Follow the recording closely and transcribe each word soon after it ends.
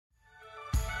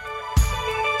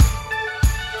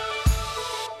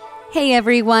Hey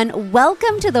everyone,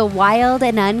 welcome to the Wild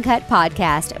and Uncut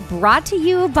podcast brought to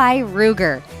you by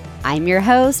Ruger. I'm your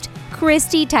host,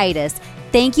 Christy Titus.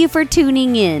 Thank you for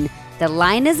tuning in. The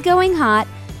line is going hot,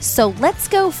 so let's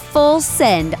go full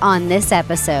send on this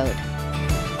episode.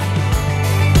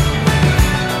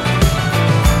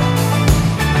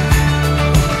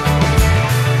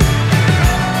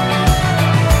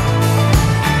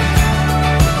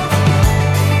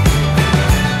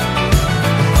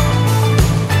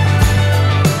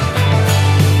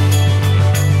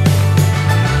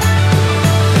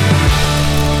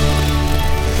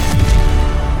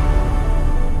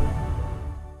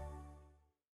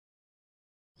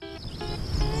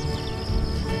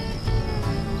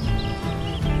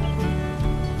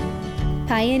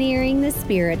 Pioneering the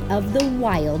spirit of the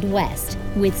Wild West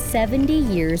with 70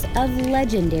 years of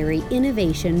legendary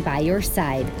innovation by your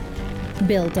side.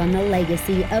 Built on the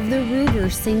legacy of the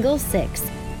Ruger Single Six,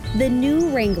 the new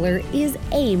Wrangler is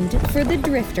aimed for the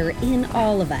drifter in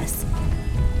all of us.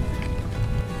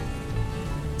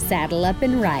 Saddle up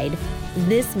and ride.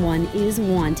 This one is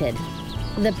wanted.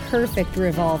 The perfect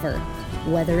revolver,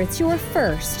 whether it's your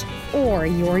first or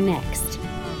your next.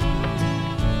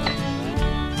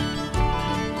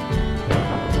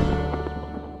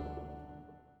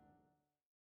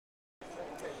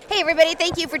 Hey everybody,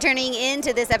 thank you for tuning in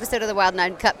to this episode of the Wild and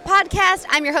Uncut podcast.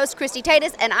 I'm your host, Christy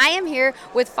Titus, and I am here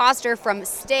with Foster from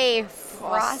Stay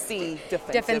Frosty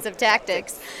Defensive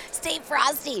Tactics. Stay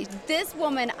Frosty. This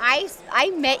woman, I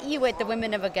met you at the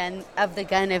Women of the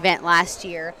Gun event last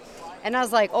year, and I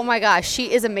was like, oh my gosh,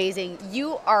 she is amazing.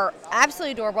 You are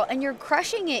absolutely adorable, and you're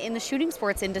crushing it in the shooting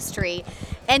sports industry.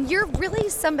 And you're really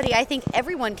somebody I think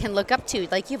everyone can look up to.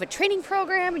 Like, you have a training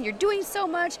program, and you're doing so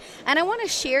much. And I want to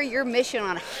share your mission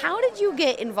on how did you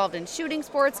get involved in shooting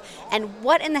sports, and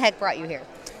what in the heck brought you here?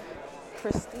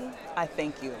 Christy, I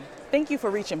thank you. Thank you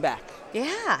for reaching back.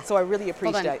 Yeah. So I really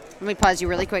appreciate it. Let me pause you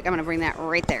really quick. I'm going to bring that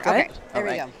right there. Okay. There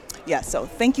we go. Yeah, so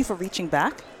thank you for reaching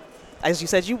back, as you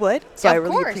said you would. So Yeah, I of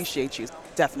really course. appreciate you,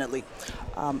 definitely.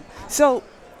 So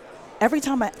every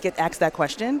time I get asked that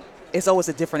question, it's always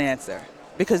a different answer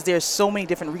because there's so many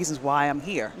different reasons why I'm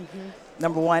here. Mm-hmm.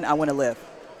 Number one, I want to live.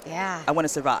 Yeah. I want to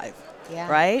survive.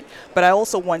 Yeah. Right? But I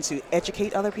also want to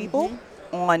educate other people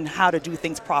on how to do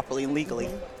things properly and legally.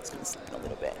 It's going to slip in a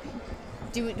little bit.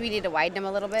 Do we need to widen them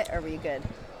a little bit, or were you good?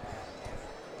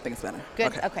 I think it's better.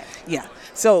 Good? Okay. Yeah.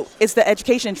 So it's the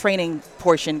education and training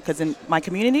portion because in my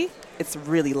community, it's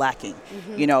really lacking.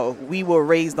 Mm-hmm. You know, we were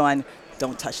raised on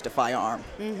don't touch the firearm.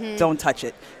 Don't touch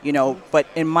it. You know, but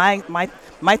in my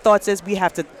thoughts is we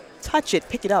have to touch it,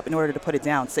 pick it up in order to put it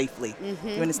down safely.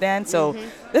 You understand? So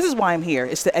this is why I'm here,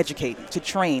 is to educate, to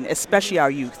train, especially our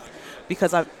youth.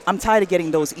 Because I'm tired of getting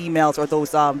those emails or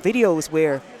those videos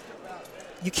where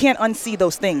you can't unsee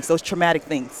those things, those traumatic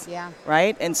things. Yeah.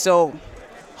 Right? And so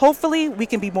hopefully we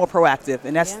can be more proactive,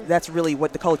 and that's really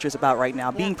what the culture is about right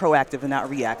now, being proactive and not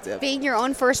reactive. Being your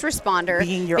own first responder.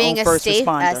 Being your own first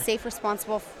responder. A safe,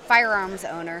 responsible firearms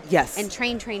owner. Yes. And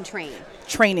train.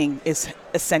 Training is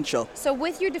essential. So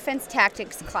with your defense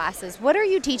tactics classes, what are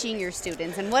you teaching your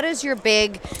students, and what is your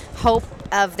big hope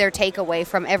of their takeaway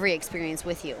from every experience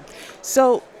with you?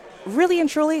 So really and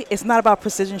truly, it's not about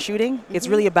precision shooting. It's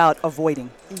really about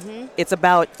avoiding. It's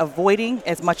about avoiding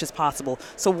as much as possible.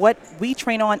 So what we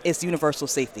train on is universal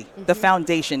safety, the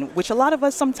foundation, which a lot of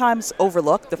us sometimes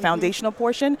overlook, the foundational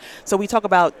portion. So we talk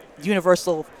about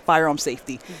universal firearm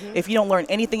safety. If you don't learn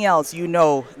anything else, you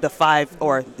know the five,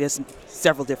 or there's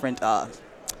several different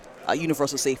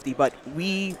universal safety, but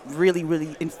we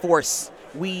really enforce,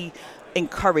 we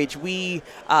encourage, you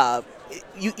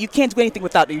can't do anything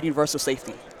without the universal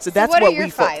safety. So that's what are what your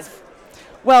we five?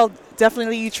 Well,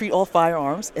 definitely you treat all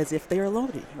firearms as if they are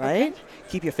loaded, right? Okay.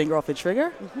 Keep your finger off the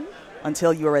trigger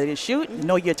until you are ready to shoot.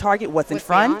 Know your target, what's in What's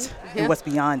front, beyond. and what's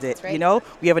beyond it. That's right. You know,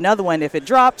 we have another one. If it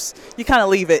drops, you kind of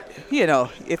leave it. You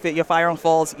know, if your firearm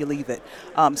falls, you leave it.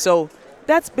 So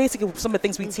that's basically some of the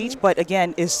things we teach, but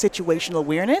again, is situational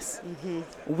awareness.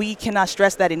 We cannot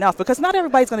stress that enough because not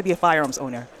everybody's going to be a firearms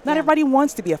owner. Not everybody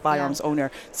wants to be a firearms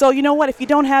owner. So you know what? If you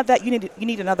don't have that, you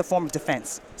need another form of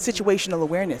defense. Situational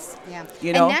awareness. Yeah.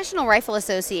 You know? And National Rifle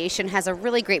Association has a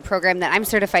really great program that I'm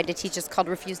certified to teach. It's called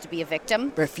Refuse to be a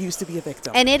Victim. Refuse to be a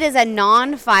victim. And it is a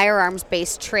non-firearms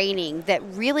based training that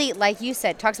really, like you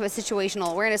said, talks about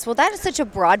situational awareness. Well, that is such a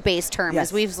broad-based term, Yes.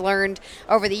 as we've learned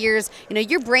over the years. You know,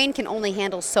 your brain can only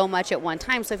handle so much at one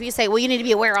time. So if you say, well, you need to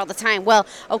be aware all the time, well,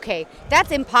 okay, that's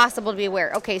impossible to be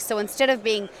aware. Okay, so instead of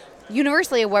being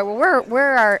universally aware,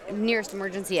 where are our nearest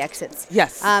emergency exits?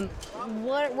 Yes.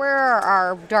 Where are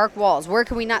our dark walls? Where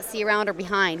can we not see around or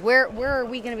behind? Where are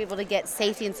we going to be able to get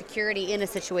safety and security in a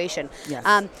situation? Yes.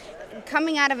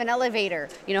 coming out of an elevator,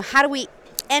 how do we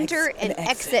enter and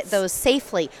exit those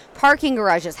safely? Parking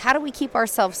garages, how do we keep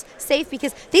ourselves safe?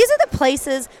 Because these are the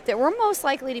places that we're most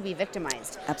likely to be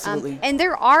victimized. Absolutely. And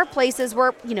there are places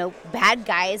where, bad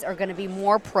guys are going to be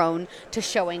more prone to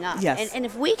showing up. Yes. And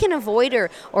if we can avoid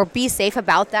or be safe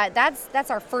about that,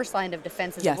 that's our first line of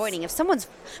defense is avoiding. If someone's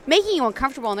making you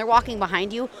uncomfortable and they're walking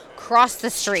behind you, cross the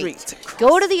street.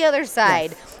 Go to the other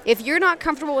side. Yes. If you're not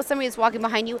comfortable with somebody that's walking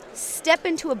behind you, step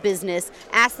into a business,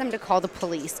 ask them to call the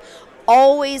police.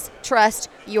 Always trust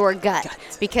your gut,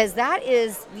 because that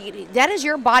is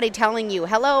your body telling you,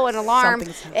 hello, an alarm,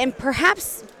 and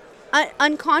perhaps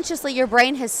unconsciously your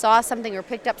brain has saw something or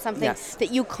picked up something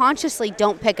that you consciously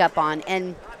don't pick up on,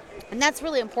 and that's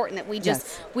really important that we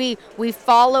just we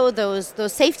follow those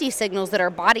safety signals that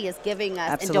our body is giving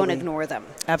us and don't ignore them.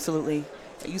 Absolutely.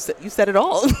 You said it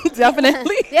all.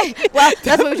 Definitely. Yeah. Well,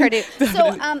 that's what we try to do.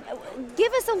 So,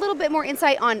 give us a little bit more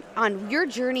insight on your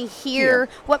journey here.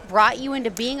 What brought you into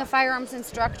being a firearms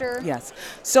instructor? Yes.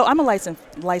 So I'm a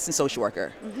licensed social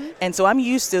worker, and so I'm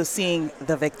used to seeing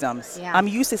the victims. Yeah. I'm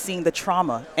used to seeing the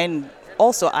trauma, and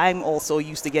I'm also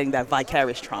used to getting that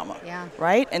vicarious trauma. Yeah.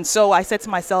 Right. And so I said to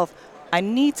myself, I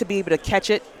need to be able to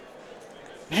catch it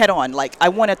head on. Like, I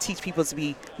want to teach people to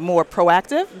be more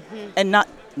proactive and not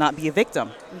be a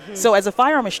victim. So as a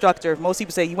firearm instructor, most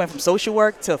people say you went from social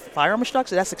work to firearm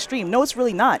instructor. That's extreme. No, it's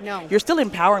really not. No. You're still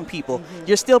empowering people.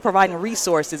 You're still providing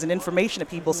resources and information to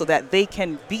people so that they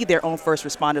can be their own first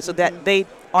responder, so that they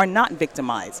are not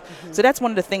victimized. So that's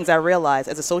one of the things I realized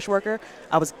as a social worker.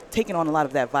 I was taking on a lot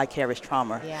of that vicarious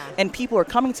trauma. Yeah. And people are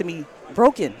coming to me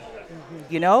broken.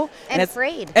 And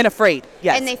afraid. And afraid,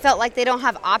 yes. And they felt like they don't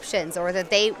have options, or that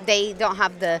they don't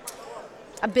have the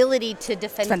ability to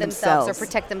defend themselves or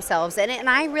protect themselves. And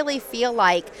I really feel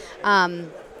like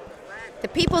the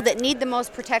people that need the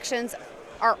most protections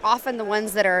are often the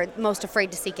ones that are most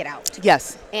afraid to seek it out.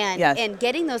 Yes. And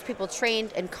getting those people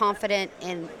trained and confident,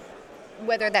 in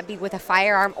whether that be with a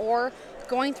firearm or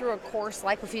going through a course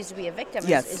like Refuse to be a Victim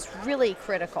is really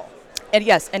critical.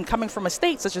 And coming from a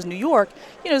state such as New York,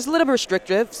 it's a little bit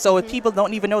restrictive, so if people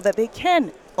don't even know that they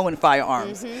can own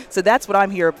firearms. So that's what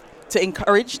I'm here to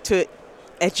encourage, to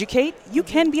educate. You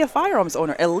can be a firearms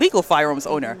owner, a legal firearms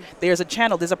owner. There's a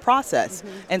channel, there's a process.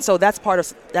 And so that's part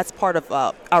of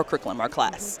our curriculum, our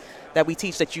class, that we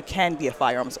teach that you can be a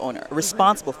firearms owner, a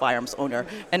responsible firearms owner.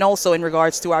 And also in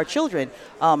regards to our children,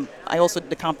 I also,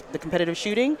 the competitive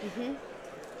shooting,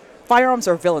 firearms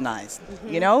are villainized.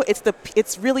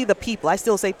 It's really the people. I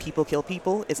still say people kill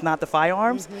people. It's not the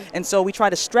firearms. And so we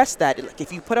try to stress that. Like,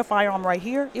 if you put a firearm right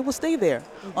here, it will stay there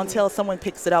until someone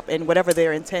picks it up, and whatever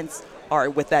their intents are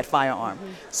with that firearm.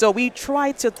 So we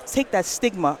try to take that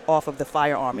stigma off of the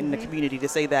firearm in the community, to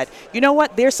say that,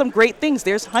 there's some great things.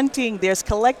 There's hunting, there's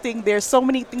collecting, there's so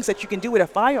many things that you can do with a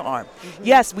firearm.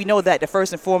 Yes, we know that the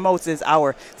first and foremost is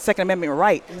our Second Amendment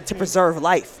right to preserve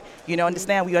life. We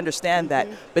understand that.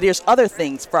 But there's other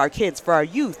things for our kids, for our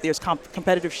youth. There's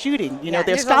competitive shooting.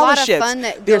 There's scholarships. There's a lot of fun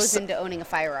that goes into owning a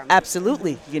firearm.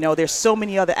 Absolutely. There's so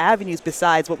many other avenues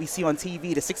besides what we see on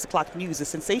TV. The 6 o'clock news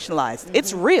is sensationalized.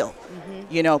 It's real,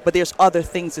 but there's other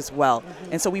things as well.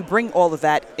 And so we bring all of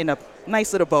that in a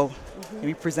nice little bow, and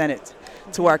we present it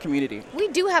to our community. We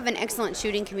do have an excellent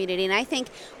shooting community, and I think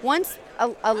once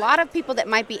a lot of people that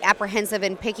might be apprehensive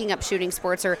in picking up shooting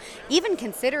sports, or even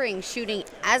considering shooting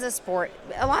as a sport,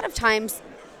 a lot of times,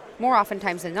 more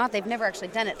oftentimes than not, they've never actually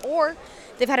done it, or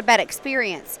they've had a bad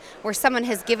experience where someone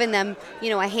has given them,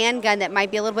 a handgun that might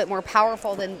be a little bit more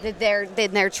powerful than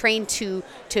they're trained to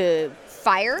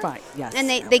fire. Right, yes. And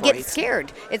they get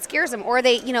scared. It scares them. Or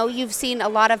you've seen a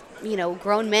lot of,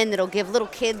 grown men that'll give little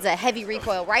kids a heavy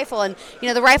recoil rifle, and,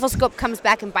 the rifle scope comes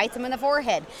back and bites them in the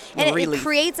forehead. And it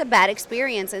creates a bad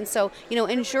experience. And so,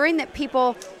 ensuring that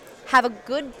people have a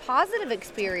good, positive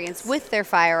experience with their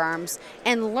firearms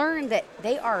and learn that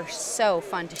they are so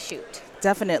fun to shoot.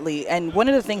 Definitely. And one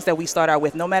of the things that we start out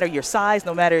with, no matter your size,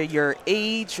 no matter your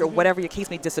age, or whatever your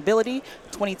case may be, disability,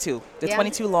 22. The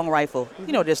 22 long rifle.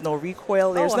 There's no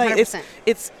recoil. There's 100%.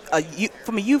 It's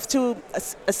from a youth to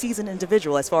a seasoned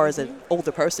individual, as far as an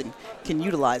older person can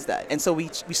utilize that. And so we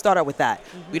start out with that.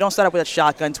 We don't start out with a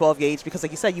shotgun 12 gauge, because,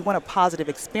 like you said, you want a positive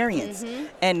experience.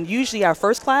 And usually our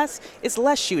first class is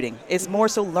less shooting. It's more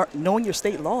so knowing your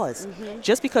state laws.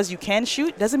 Just because you can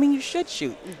shoot doesn't mean you should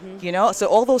shoot. So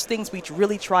all those things we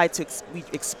really try to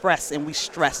express, and we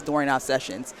stress during our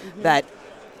sessions that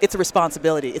it's a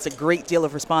responsibility. It's a great deal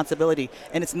of responsibility,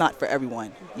 and it's not for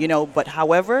everyone. But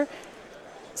however,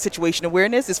 situation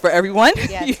awareness is for everyone.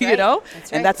 Yeah, That's right. That's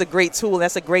right. And that's a great tool.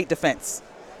 That's a great defense.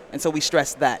 And so we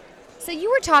stress that. So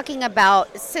you were talking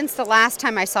about, since the last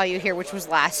time I saw you here, which was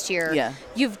last year, Yeah.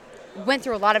 you've went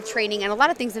through a lot of training and a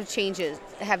lot of things have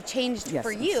changed Yes.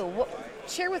 for you.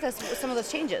 Share with us some of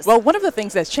those changes. Well, one of the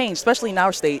things that's changed, especially in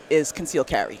our state, is concealed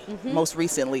carry, most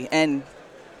recently. And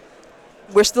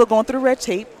we're still going through red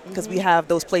tape because we have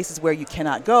those places where you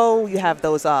cannot go. You have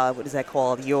those, what is that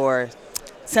called? Your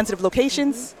sensitive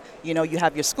locations. You know, you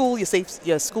have your school,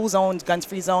 your school zones,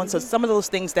 guns-free zones. So some of those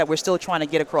things that we're still trying to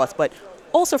get across. But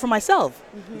also for myself,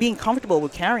 being comfortable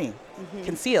with carrying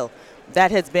conceal,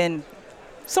 that has been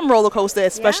some roller coaster,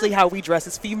 especially how we dress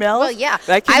as females. Well, yeah.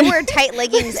 I wear tight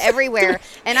leggings everywhere.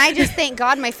 And I just thank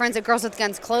God my friends at Girls with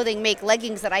Guns Clothing make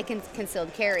leggings that I can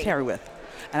concealed carry. Carry with.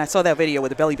 And I saw that video with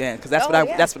the belly band because that's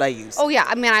that's what I use. Oh yeah,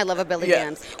 I mean I love a belly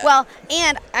band. Well,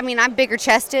 and I mean I'm bigger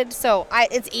chested, so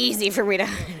it's easy for me to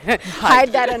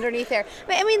hide that underneath there.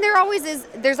 But I mean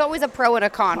there's always a pro and a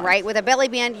con, right? With a belly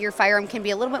band, your firearm can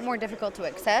be a little bit more difficult to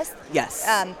access. Yes.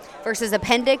 Versus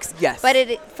appendix. Yes.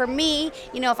 But for me,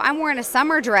 you know, if I'm wearing a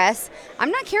summer dress, I'm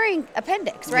not carrying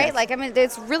appendix, right? Yes. Like I mean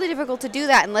it's really difficult to do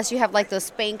that unless you have like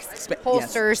those Spanx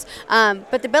holsters. Yes.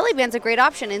 But the belly band's a great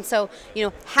option, and so you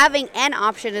know having an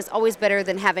option is always better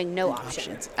than having no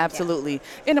options. Absolutely.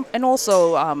 And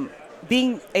also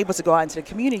being able to go out into the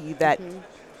community that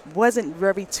wasn't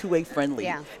very two-way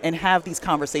friendly and have these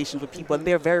conversations with people. And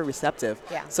they're very receptive.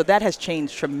 Yeah. So that has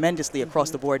changed tremendously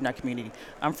across the board in our community.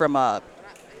 I'm from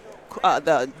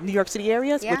the New York City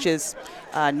areas, which is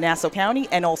Nassau County,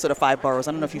 and also the 5 boroughs.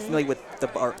 I don't know if you're familiar with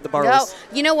the boroughs.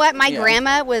 No, you know what? My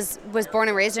grandma was born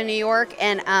and raised in New York,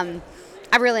 and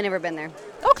I've really never been there.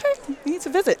 Okay, you need to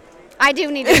visit. I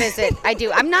do need to visit. I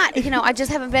do. I'm not, you know, I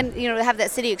just haven't been, you know, to have that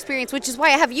city experience, which is why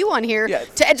I have you on here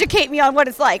to educate me on what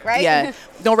it's like, right? Yeah.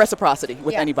 No reciprocity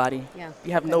with anybody. Yeah.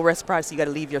 You have no reciprocity. You got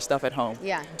to leave your stuff at home.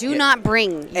 Yeah. Do not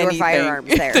bring your Anything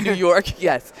firearms there. to New York.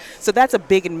 Yes. So that's a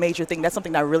big and major thing. That's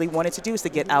something I really wanted to do, is to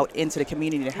get out into the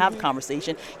community and have a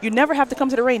conversation. You never have to come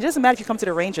to the range. It doesn't matter if you come to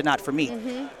the range or not for me.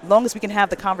 As long as we can have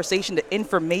the conversation, the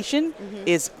information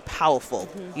is powerful.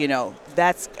 You know,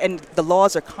 and the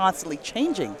laws are constantly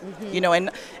changing. You know, and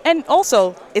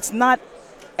also it's not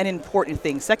an important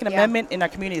thing. Second Amendment in our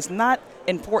community is not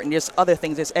important. There's other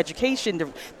things. There's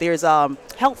education. There's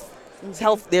health.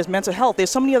 There's mental health. There's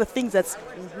so many other things that's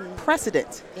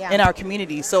precedent in our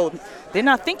community. So they're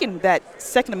not thinking that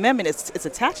Second Amendment is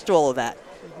attached to all of that.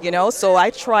 You know, so I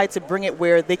try to bring it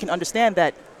where they can understand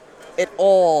that it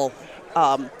all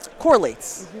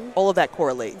correlates. All of that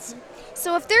correlates.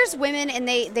 So if there's women and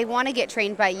they want to get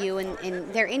trained by you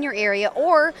and they're in your area,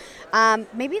 or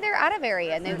maybe they're out of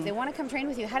area and they want to come train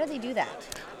with you, how do they do that?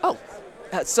 Oh,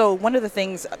 so one of the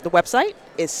things, the website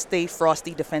is Stay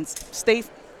Frosty Defense,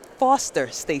 Foster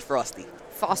Stay Frosty.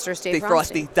 Foster Stay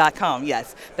Frosty. StayFrosty.com,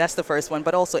 yes. That's the first one,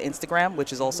 but also Instagram,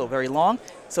 which is also very long.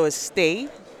 So it's Stay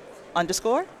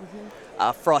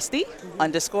 _ Frosty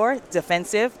 _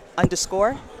 Defensive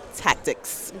 _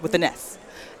 Tactics with an S.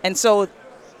 And so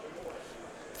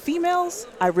females,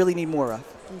 I really need more of.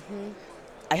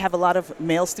 I have a lot of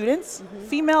male students.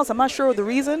 Females, I'm not sure of the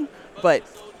reason, but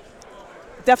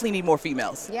definitely need more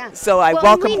females. Yeah. So I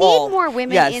welcome all. We need more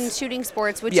women in shooting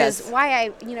sports, which is why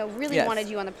I, really Yes. wanted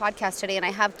you on the podcast today. And I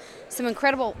have some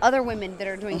incredible other women that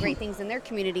are doing great things in their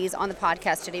communities on the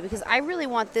podcast today, because I really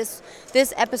want this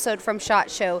episode from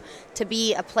SHOT Show to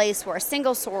be a place where a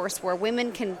single source where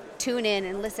women can tune in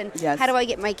and listen. Yes. How do I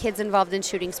get my kids involved in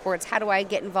shooting sports? How do I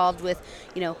get involved with,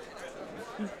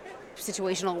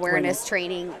 situational awareness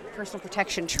training, personal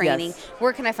protection training? Yes.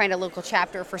 Where can I find a local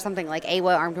chapter for something like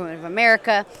AWA, Armed Women of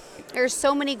America? There's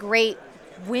so many great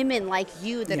women like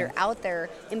you that are out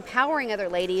there empowering other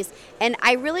ladies, and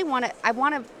I really want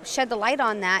to shed the light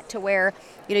on that to where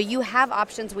you have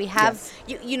options. We have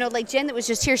like Jen that was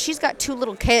just here, she's got 2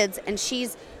 little kids and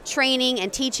she's training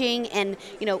and teaching, and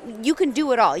you can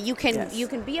do it all. You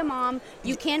can be a mom,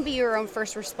 you can be your own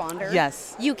first responder.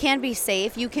 Yes. You can be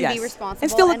safe, you can be responsible,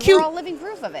 and still look cute. We're all living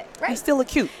proof of it, right? And still look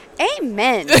cute.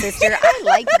 Amen, sister. I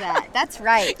like that. That's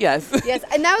right. Yes. Yes,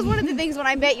 and that was one of the things when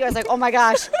I met you, I was like, oh my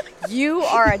gosh, you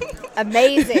are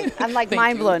amazing. I'm like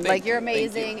mind blown. Like you're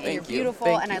amazing and you're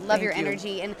beautiful, and I love your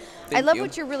energy, and I love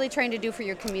what you're really trying to do for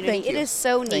your community. It is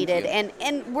so needed, and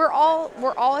we're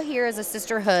all here as a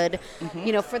sisterhood,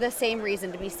 for the same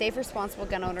reason, to be safe, responsible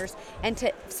gun owners, and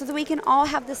so that we can all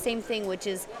have the same thing, which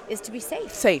is to be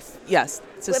safe. Safe, yes,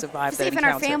 to survive that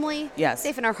encounter. Safe in our family, yes.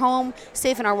 Safe in our home,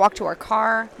 safe in our walk to our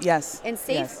car, yes, and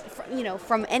safe,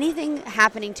 from anything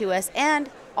happening to us, and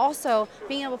also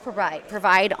being able to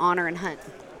provide, honor, and hunt.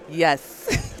 Yes.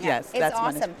 Yeah, Yes. it's That's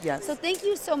awesome. Yes. So thank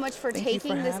you so much for Thank you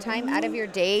taking for this having time me. out of your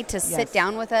day to sit Yes.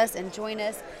 down with us and join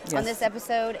us on Yes. this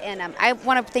episode. And I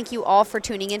want to thank you all for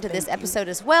tuning into this Thank you. episode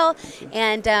as well. Thank you.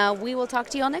 And we will talk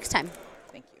to you all next time.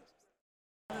 Thank you.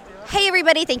 Hey,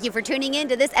 everybody. Thank you for tuning in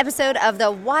to this episode of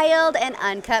the Wild and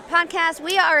Uncut podcast.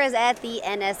 We are at the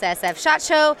NSSF SHOT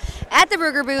Show at the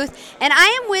Ruger booth, and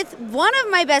I am with one of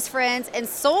my best friends and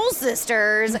soul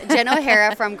sisters, Jen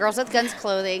O'Hara from Girls with Guns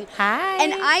Clothing. Hi.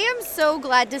 And I am so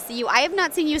glad to see you. I have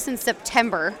not seen you since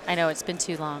September. I know it's been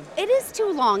too long. It is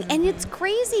too long, and it's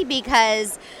crazy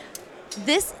because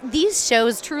these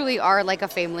shows truly are like a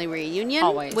family reunion.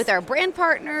 Always. With our brand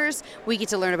partners. We get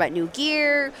to learn about new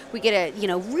gear. We get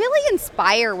to, really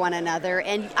inspire one another.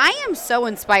 And I am so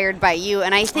inspired by you.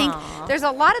 And I think there's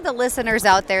a lot of the listeners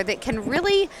out there that can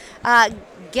really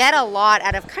get a lot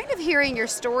out of kind of hearing your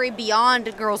story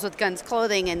beyond Girls with Guns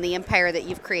Clothing and the empire that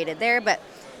you've created there. But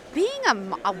being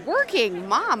a working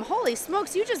mom, holy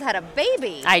smokes, you just had a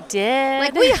baby. I did.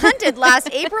 Like, we hunted last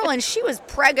April, and she was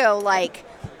preggo, like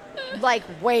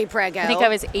way preggo. I think I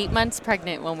was 8 months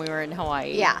pregnant when we were in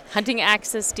Hawaii. Yeah. Hunting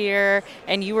axis deer,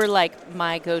 and you were like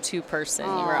my go-to person.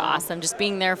 You were awesome. Just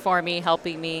being there for me,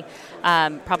 helping me.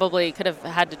 Probably could have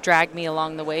had to drag me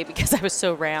along the way because I was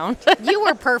so round. You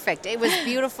were perfect. It was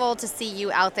beautiful to see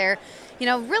you out there.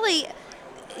 Really,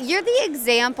 you're the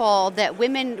example that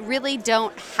women really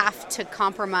don't have to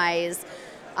compromise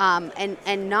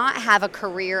and not have a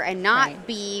career and not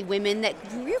be women that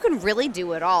you can really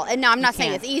do it all. And now I'm not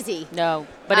saying it's easy. No,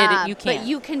 but you can. But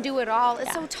you can do it all.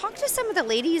 Yeah. So talk to some of the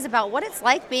ladies about what it's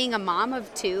like being a mom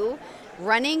of two,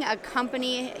 running a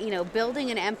company,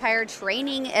 building an empire,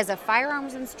 training as a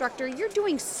firearms instructor. You're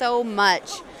doing so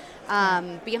much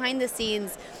behind the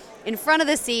scenes, in front of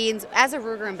the scenes, as a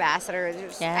Ruger ambassador.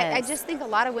 I just think a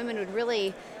lot of women would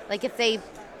really, like, if they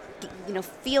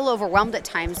feel overwhelmed at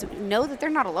times, know that they're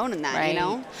not alone in that,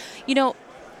 right.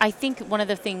 I think one of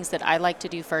the things that I like to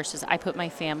do first is I put my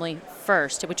family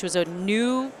first, which was a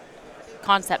new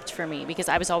concept for me because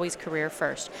I was always career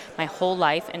first my whole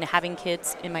life, and having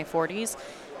kids in my 40s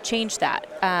changed that.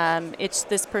 It's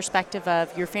this perspective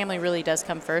of your family really does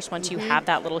come first. Once you have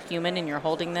that little human and you're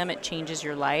holding them, it changes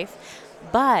your life.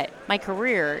 But my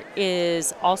career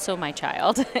is also my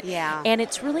child. Yeah. And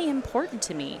it's really important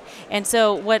to me. And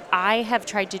so what I have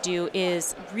tried to do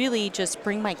is really just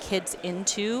bring my kids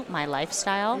into my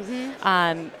lifestyle.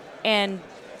 And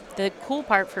the cool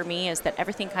part for me is that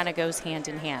everything kind of goes hand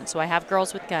in hand. So I have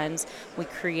Girls with Guns. We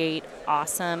create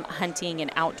awesome hunting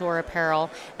and outdoor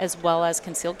apparel as well as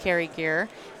concealed carry gear.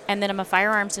 And then I'm a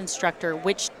firearms instructor,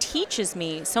 which teaches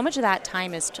me so much of that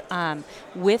time is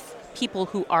with people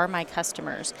who are my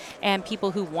customers and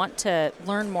people who want to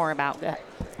learn more about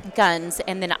guns,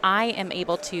 and then I am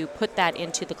able to put that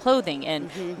into the clothing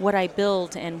and what I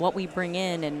build and what we bring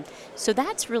in, and so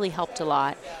that's really helped a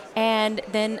lot. And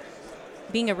then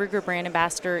being a Ruger brand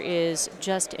ambassador is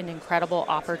just an incredible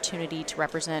opportunity to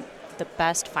represent the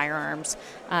best firearms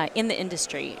in the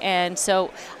industry. And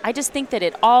so I just think that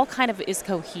it all kind of is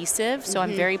cohesive. So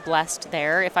I'm very blessed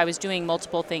there. If I was doing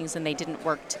multiple things and they didn't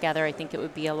work together, I think it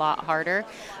would be a lot harder.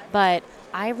 But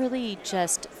I really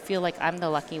just feel like I'm the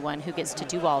lucky one who gets to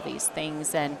do all these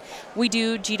things. And we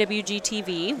do GWG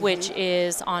TV, which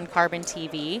is on Carbon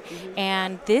TV.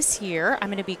 And this year, I'm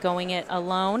going to be going it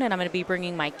alone, and I'm going to be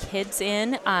bringing my kids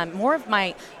in. More of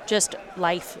my just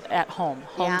life at home,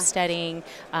 homesteading,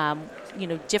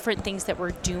 different things that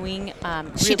we're doing.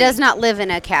 She does not live in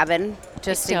a cabin,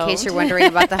 just in case you're wondering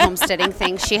about the homesteading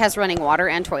thing. She has running water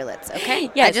and toilets, okay?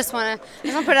 Yes. I just want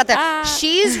to put it out there.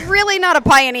 She's really not a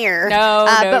pioneer. No,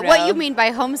 but what you mean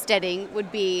by homesteading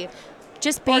would be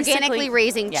just organically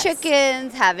raising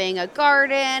chickens, having a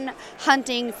garden,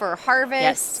 hunting for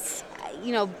harvest.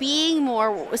 Being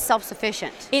more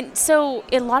self-sufficient. And so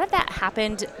a lot of that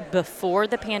happened before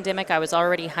the pandemic. I was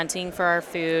already hunting for our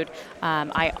food.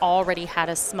 I already had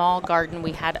a small garden.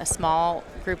 We had a small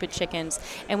group of chickens.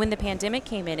 And when the pandemic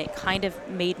came in, it kind of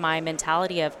made my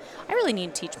mentality of, I really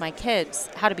need to teach my kids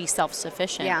how to be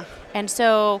self-sufficient. Yeah. And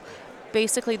so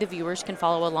basically the viewers can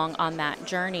follow along on that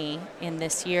journey in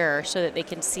this year so that they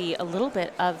can see a little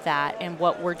bit of that and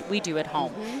what we do at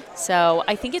home. So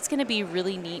I think it's going to be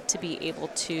really neat to be able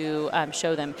to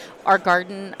show them. Our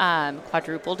garden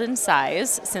quadrupled in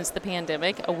size since the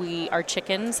pandemic. Our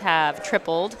chickens have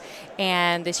tripled,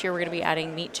 and this year we're going to be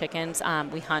adding meat chickens.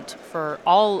 We hunt for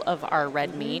all of our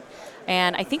red meat.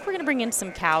 And I think we're going to bring in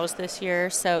some cows this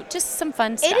year, so just some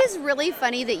fun stuff. It is really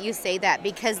funny that you say that,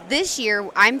 because this year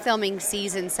I'm filming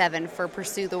season 7 for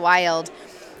Pursue the Wild,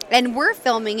 and we're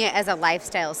filming it as a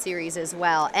lifestyle series as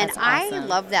well. And That's awesome. I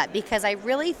love that, because I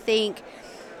really think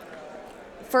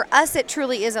for us, it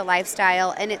truly is a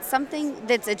lifestyle, and it's something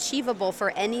that's achievable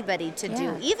for anybody to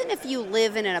do. Even if you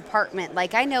live in an apartment,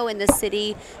 like I know in the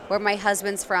city where my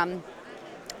husband's from,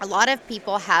 a lot of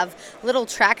people have little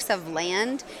tracts of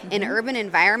land in urban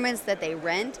environments that they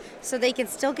rent so they can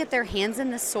still get their hands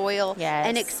in the soil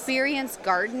and experience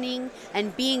gardening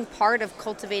and being part of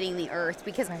cultivating the earth,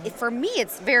 because for me,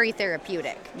 it's very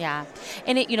therapeutic. Yeah.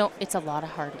 And it's a lot of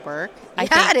hard work. I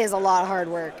think it is a lot of hard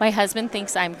work. My husband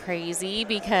thinks I'm crazy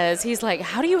because he's like,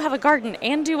 how do you have a garden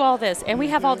and do all this? And we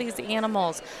have all these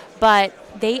animals. But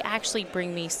they actually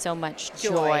bring me so much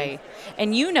joy.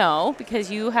 And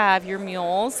because you have your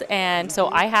mules, and so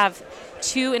I have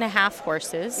 2.5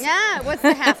 horses. Yeah, what's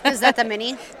the half? Is that the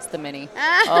mini? It's the mini.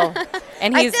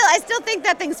 And I still think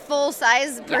that thing's full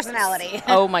size personality. Yes.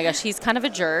 Oh my gosh, he's kind of a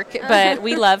jerk, but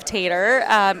we love Tater.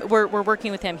 We're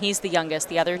working with him. He's the youngest.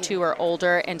 The other 2 are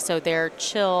older, and so they're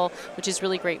chill, which is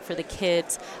really great for the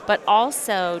kids. But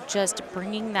also just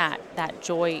bringing that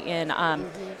joy in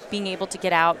being able to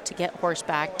get out, to get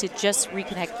horseback, to just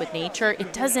reconnect with nature.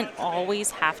 It doesn't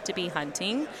always have to be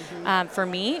hunting. For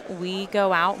me, we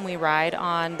go out and we ride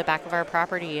on the back of our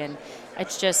property, and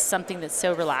it's just something that's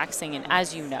so relaxing, and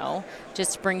as you know,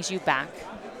 just brings you back.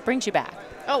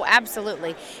 Oh,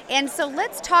 absolutely. And so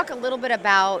let's talk a little bit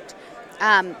about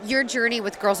your journey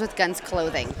with Girls with Guns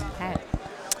clothing. Okay.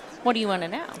 What do you want to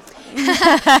know?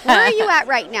 Where are you at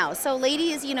right now? So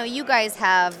ladies, you guys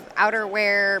have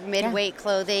outerwear, mid-weight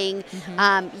clothing.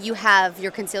 You have your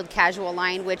concealed casual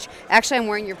line, which actually I'm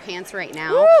wearing your pants right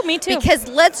now. Ooh, me too. Because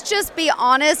let's just be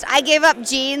honest, I gave up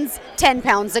jeans 10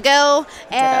 pounds ago,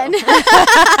 and and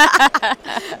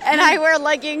I wear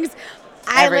leggings.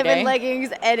 I live in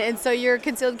leggings, and so your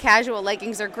concealed casual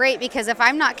leggings are great because if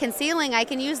I'm not concealing, I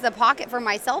can use the pocket for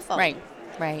my cell phone. Right.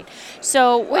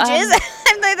 So, which is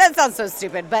that sounds so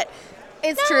stupid, but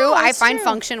it's true. I find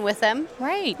function with them.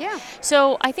 Right. Yeah.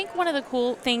 So I think one of the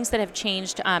cool things that have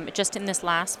changed just in this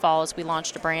last fall is we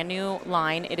launched a brand new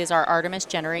line. It is our Artemis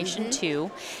Generation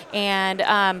 2,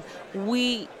 and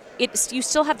you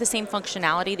still have the same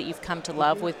functionality that you've come to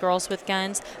love with Girls with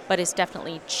Guns, but it's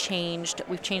definitely changed.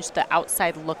 We've changed the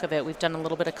outside look of it. We've done a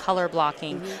little bit of color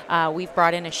blocking. We've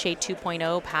brought in a Shade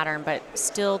 2.0 pattern, but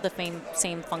still the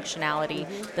same functionality,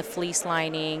 the fleece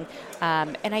lining.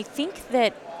 And I think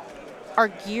that our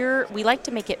gear, we like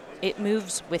to make it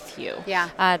moves with you. Yeah.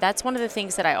 That's one of the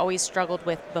things that I always struggled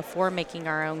with before making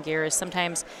our own gear is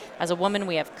sometimes as a woman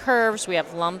we have curves, we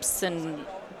have lumps and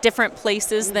different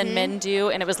places than men do,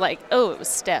 and it was like, it was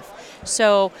stiff.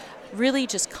 So really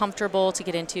just comfortable to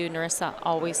get into. Narissa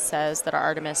always says that our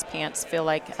Artemis pants feel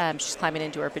like she's climbing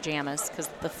into her pajamas because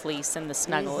of the fleece and the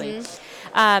snuggling.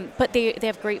 But they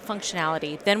have great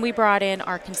functionality. Then we brought in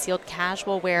our concealed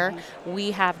casual wear. We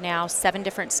have now 7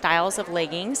 different styles of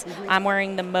leggings. I'm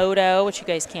wearing the Moto, which you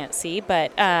guys can't see,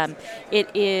 but it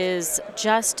is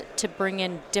just to bring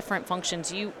in different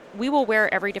functions. We will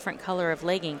wear every different color of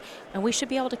legging, and we should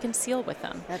be able to conceal with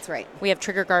them. That's right. We have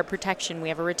trigger guard protection. We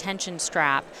have a retention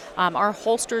strap. Our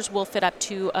holsters will fit up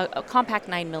to a compact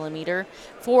 9mm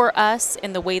for us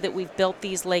in the way that we've built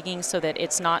these leggings so that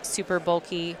it's not super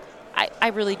bulky. I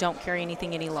really don't carry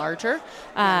anything any larger,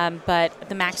 but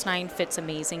the Max 9 fits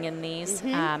amazing in these.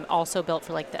 Also built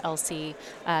for like the LC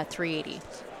 380.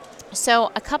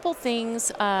 So a couple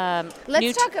things.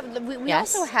 Let's talk. We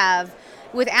also have.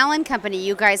 With Allen Company,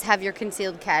 you guys have your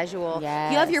concealed casual.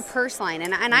 Yes. You have your purse line,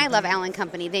 and I love Allen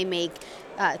Company. They make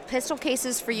pistol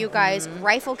cases for you guys,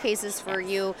 rifle cases for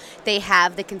you. They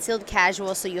have the concealed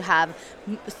casual, so you have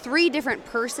 3 different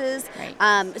purses. Right.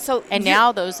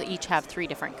 Now those each have 3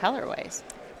 different colorways.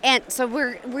 And so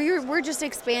we're just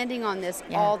expanding on this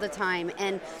all the time.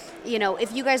 And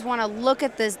if you guys want to look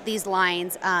at these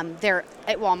lines, they're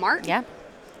at Walmart. Yeah.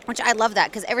 Which I love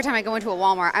that because every time I go into a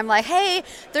Walmart, I'm like, hey,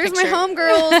 there's my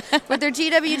homegirls with their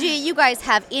GWG. You guys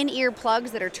have in-ear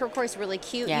plugs that are turquoise, really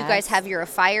cute. Yes. You guys have your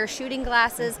fire shooting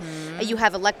glasses. You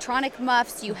have electronic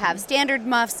muffs. You have standard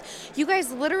muffs. You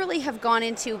guys literally have gone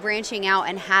into branching out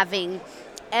and having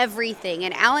everything,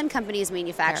 and Allen Company is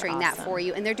manufacturing that for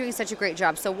you, and they're doing such a great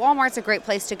job. So Walmart's a great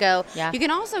place to go. You can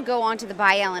also go onto the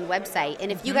Buy Allen website,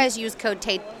 and if you guys use code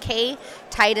KTitus10,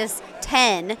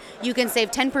 you can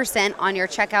save 10% on your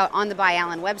checkout on the Buy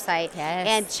Allen website.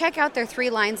 And check out their 3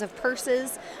 lines of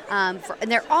purses, and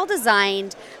they're all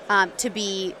designed to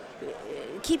be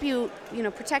keep you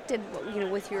protected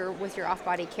with your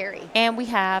off-body carry. And we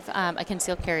have a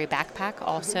concealed carry backpack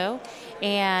also,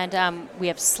 and we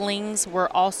have slings. We're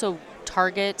also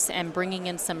targets and bringing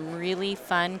in some really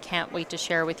fun, can't wait to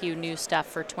share with you new stuff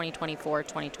for 2024,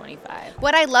 2025.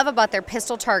 What I love about their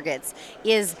pistol targets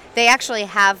is they actually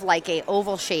have like a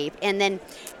oval shape, and then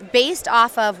based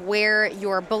off of where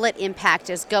your bullet impact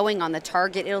is going on the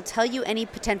target, it'll tell you any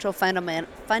potential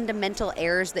fundamental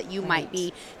errors that you might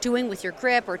be doing with your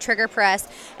grip or trigger press.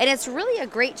 And it's really a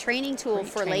great training tool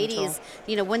for ladies,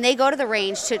 you know, when they go to the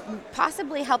range to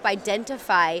possibly help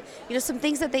identify, you know, some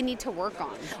things that they need to work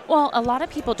on. Well, a lot of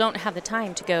people don't have the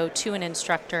time to go to an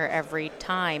instructor every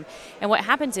time. And what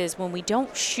happens is when we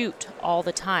don't shoot all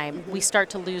the time, we start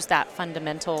to lose that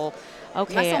fundamental,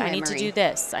 okay, Muscle I need to memory. do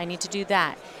this, I need to do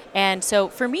that. And so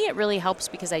for me, it really helps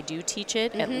because I do teach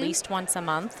it at least once a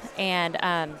month. And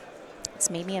it's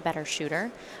made me a better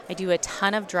shooter. I do a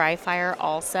ton of dry fire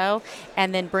also,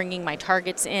 and then bringing my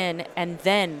targets in, and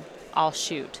then I'll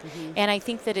shoot. And I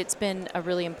think that it's been a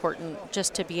really important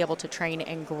just to be able to train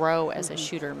and grow as a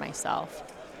shooter myself.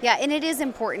 Yeah, and it is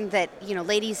important that, you know,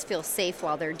 ladies feel safe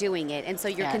while they're doing it. And so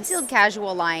your Yes. concealed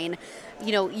casual line,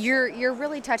 you know, you're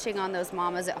really touching on those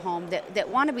mamas at home that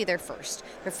want to be their first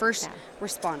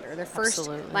responder, their first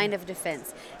Absolutely. line of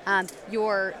defense.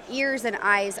 Your ears and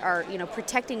eyes are, you know,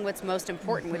 protecting what's most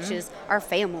important, which is our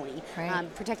family. Right.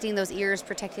 Protecting those ears,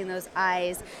 protecting those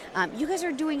eyes. You guys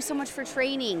are doing so much for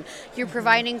training. You're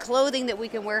providing clothing that we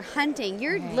can wear hunting.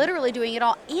 You're literally doing it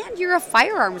all, and you're a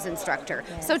firearms instructor.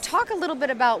 Yes. So talk a little bit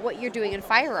about what you're doing in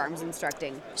firearms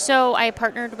instructing. So I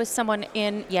partnered with someone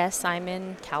I'm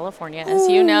in California, as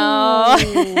you know.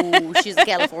 Ooh, she's a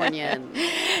Californian.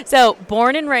 So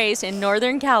born and raised in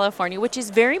Northern California, which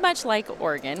is very much like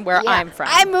Oregon, where Yeah. I'm from.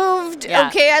 I moved. Yeah.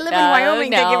 Okay, I live in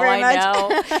Wyoming. Thank you very much. I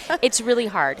know. It's really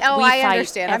hard. Oh, we I fight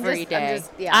understand. I'm every just-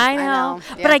 day. yeah, I I know. know.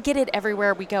 But Yeah. I get it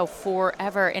everywhere we go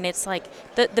forever. And it's like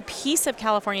the piece of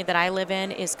California that I live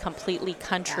in is completely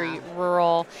country,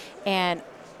 rural. And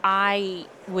I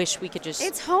wish we could just.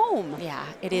 It's home. Yeah,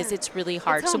 it is. It's really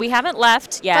hard. So home. we haven't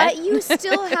left yet. But you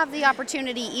still have the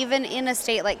opportunity, even in a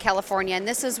state like California, and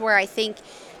this is where I think,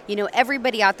 you know,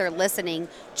 everybody out there listening,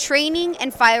 training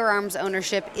and firearms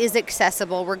ownership is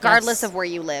accessible regardless Yes. of where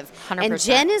you live. 100%. And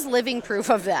Jen is living proof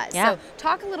of that. Yeah. So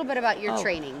talk a little bit about your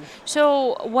training.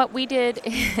 So what we did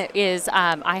is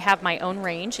I have my own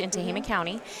range in Tehama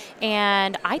County,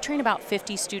 and I train about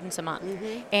 50 students a month.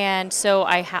 And so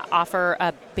I offer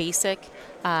a basic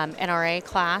NRA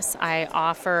class. I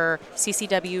offer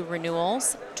CCW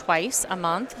renewals twice a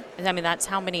month. I mean, that's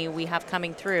how many we have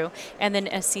coming through. And then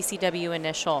a CCW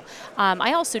initial.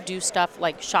 I also do stuff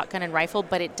like shotgun and rifle,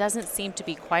 but it doesn't seem to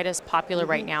be quite as popular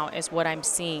right now as what I'm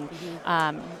seeing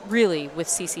really with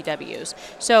CCWs.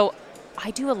 So I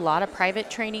do a lot of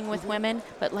private training with women,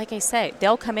 but like I say,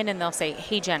 they'll come in and they'll say,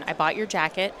 hey, Jen, I bought your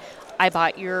jacket. I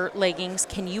bought your leggings.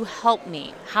 Can you help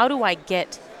me? How do I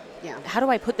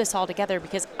put this all together?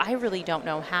 Because I really don't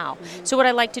know how. So what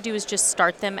I like to do is just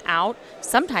start them out.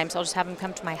 Sometimes I'll just have them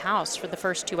come to my house for the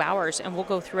first 2 hours and we'll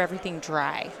go through everything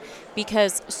dry,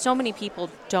 because so many people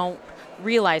don't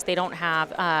realize they don't have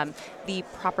the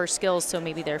proper skills, so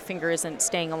maybe their finger isn't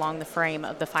staying along the frame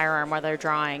of the firearm while they're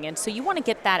drawing. And so you want to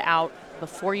get that out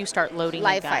before you start loading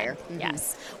Live a gun. fire.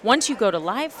 Yes. Once you go to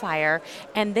live fire,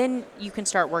 and then you can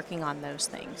start working on those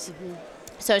things.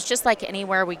 So it's just like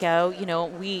anywhere we go, you know,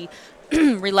 we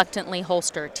reluctantly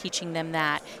holster, teaching them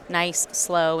that nice,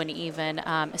 slow, and even,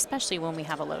 especially when we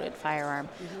have a loaded firearm.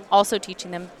 Also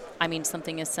teaching them, I mean,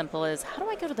 something as simple as, how do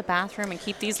I go to the bathroom and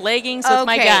keep these leggings with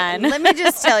my gun? Let me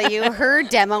just tell you, her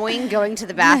demoing going to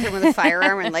the bathroom with a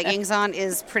firearm and leggings on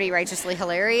is pretty righteously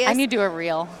hilarious. I need to do a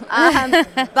reel.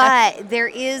 But there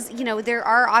is, you know, there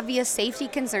are obvious safety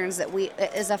concerns that we,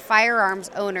 as a firearms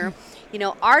owner, you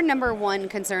know, our number one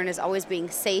concern is always being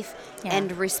safe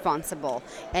and responsible.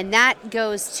 And that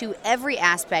goes to every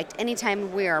aspect.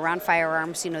 Anytime we are around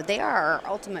firearms, you know, they are our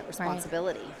ultimate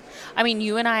responsibility. I mean,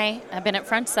 you and I have been at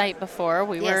Front Sight before.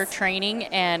 We were Yes. training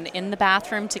and in the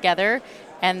bathroom together,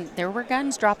 and there were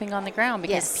guns dropping on the ground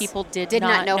because people did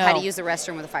not know how to use the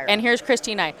restroom with a firearm. And here's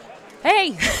Christy and I.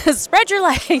 Hey, spread your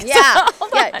legs. Yeah,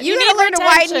 yeah. You need gotta learn to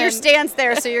widen your protection. stance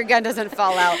there so your gun doesn't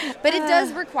fall out. But it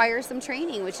does require some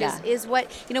training, which is what,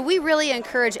 you know, we really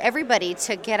encourage everybody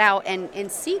to get out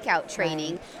and seek out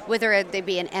training, whether they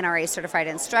be an NRA certified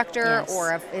instructor Yes.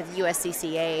 or a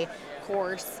USCCA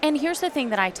course. And here's the thing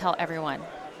that I tell everyone.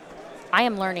 I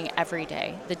am learning every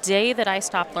day. The day that I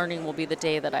stop learning will be the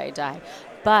day that I die.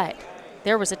 But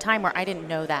there was a time where I didn't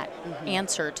know that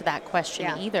answer to that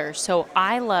question either. So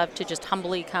I love to just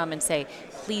humbly come and say,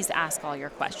 please ask all your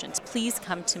questions. Please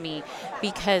come to me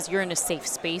because you're in a safe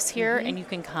space here and you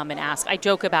can come and ask. I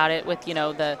joke about it with,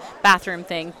 the bathroom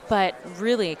thing, but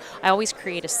really I always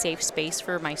create a safe space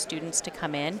for my students to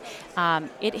come in.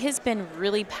 It has been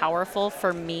really powerful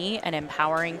for me and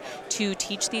empowering to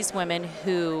teach these women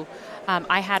who,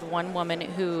 I had one woman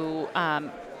who,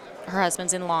 her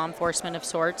husband's in law enforcement of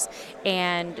sorts,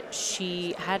 and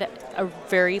she had a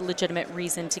very legitimate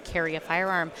reason to carry a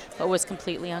firearm, but was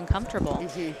completely uncomfortable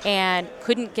and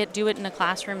couldn't do it in a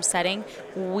classroom setting.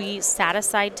 We sat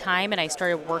aside time, and I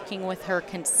started working with her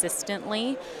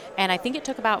consistently, and I think it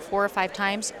took about 4 or 5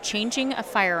 times changing a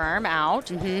firearm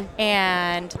out,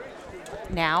 and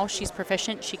now she's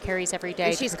proficient. She carries every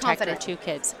day to protect her 2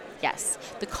 kids. Yes.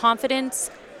 The confidence,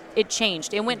 it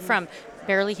changed. It went from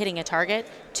barely hitting a target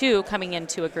to coming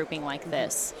into a grouping like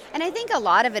this. And I think a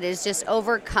lot of it is just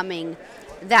overcoming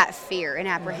that fear and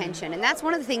apprehension. And that's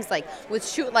one of the things, like with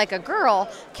Shoot Like a Girl,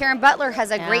 Karen Butler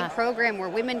has a great program where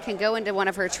women can go into one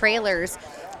of her trailers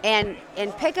and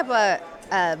pick up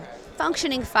a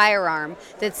functioning firearm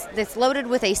that's loaded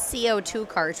with a CO2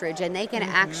 cartridge, and they can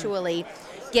actually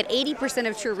get 80%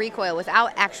 of true recoil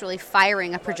without actually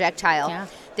firing a projectile. Yeah.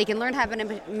 They can learn how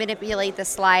to manipulate the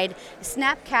slide.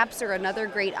 Snap caps are another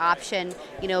great option.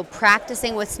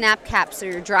 Practicing with snap caps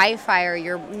or your dry fire,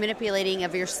 your manipulating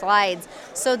of your slides,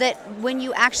 so that when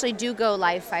you actually do go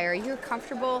live fire, you're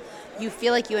comfortable, you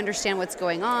feel like you understand what's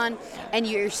going on, and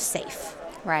you're safe.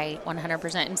 Right,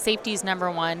 100%. And safety is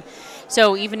number one.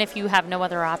 So even if you have no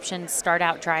other options, start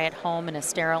out dry at home in a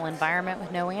sterile environment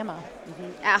with no ammo.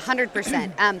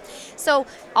 100%. So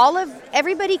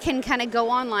everybody can kind of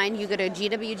go online. You go to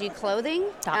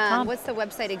gwgclothing.com. What's the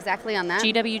website exactly on that?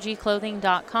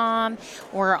 gwgclothing.com,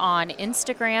 or on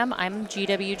Instagram, I'm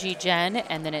gwgjen,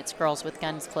 and then it's Girls with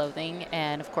Guns Clothing,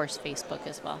 and of course Facebook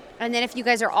as well. And then if you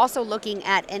guys are also looking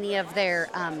at any of their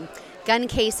gun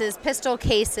cases, pistol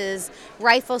cases,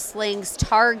 rifle slings,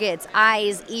 targets,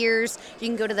 eyes, ears, you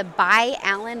can go to the By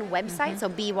Allen website, so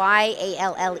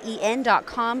BYALLEN.com.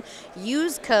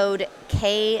 Use code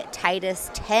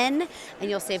KTitus10 and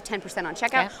you'll save 10% on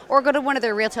checkout, or go to one of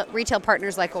their retail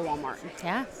partners like a Walmart.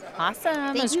 Yeah,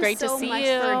 awesome. Thank you great so to see much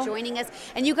you for joining us.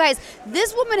 And you guys,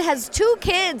 this woman has 2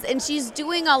 kids and she's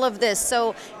doing all of this,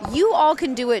 so you all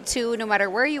can do it too, no matter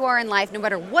where you are in life, no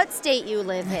matter what state you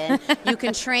live in. You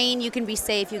can train, you can be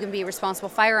safe, you can be a responsible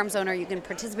firearms owner, you can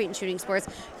participate in shooting sports.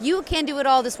 You can do it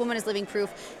all. This woman is living proof.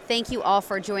 Thank you all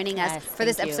for joining us for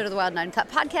this episode of the Wild and Uncut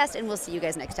podcast, and we'll see you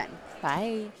guys next time.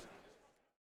 Bye.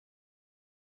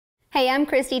 Hey, I'm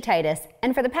Christy Titus,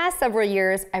 and for the past several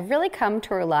years, I've really come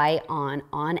to rely on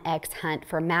OnX Hunt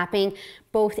for mapping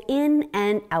both in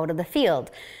and out of the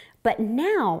field. But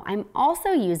now I'm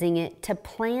also using it to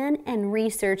plan and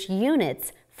research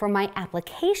units for my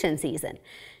application season.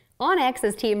 OnX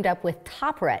has teamed up with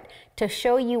TopRet to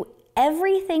show you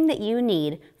everything that you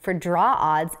need for draw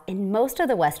odds in most of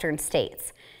the Western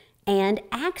states. And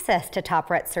access to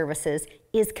TopRet services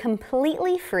is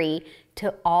completely free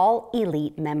to all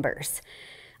elite members.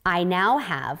 I now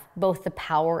have both the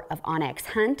power of OnX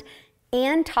Hunt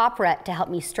and TopRet to help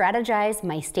me strategize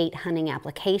my state hunting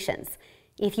applications.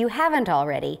 If you haven't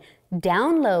already,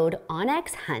 download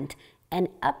OnX Hunt and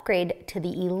upgrade to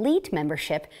the elite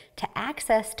membership to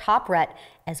access TopRet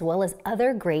as well as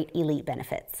other great elite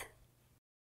benefits.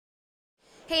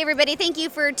 Hey everybody, thank you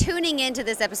for tuning in to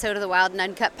this episode of the Wild and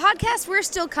Uncut podcast. We're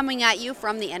still coming at you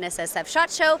from the NSSF SHOT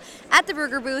Show at the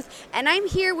Ruger booth, and I'm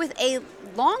here with a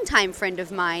longtime friend of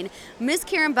mine, Miss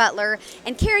Karen Butler.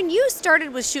 And Karen, you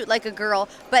started with Shoot Like a Girl,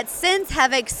 but since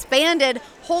have expanded.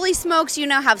 Holy smokes, you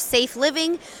now have Safe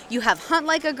Living, you have Hunt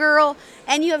Like a Girl,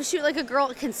 and you have Shoot Like a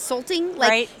Girl Consulting.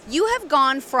 Right. You have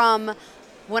gone from,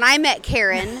 when I met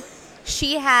Karen,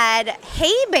 she had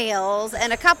hay bales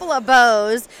and a couple of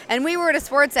bows, and we were at a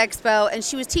sports expo, and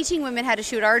she was teaching women how to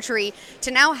shoot archery, to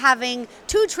now having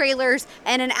 2 trailers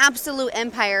and an absolute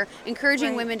empire,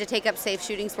 encouraging women to take up safe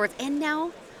shooting sports, and now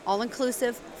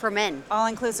all-inclusive for men.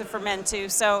 All-inclusive for men, too.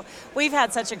 So we've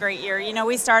had such a great year. You know,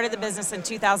 we started the business in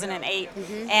 2008,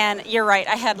 and you're right,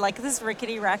 I had like this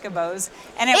rickety rack of bows,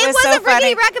 and it was so a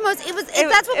rickety funny. rack of bows.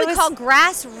 That's what we call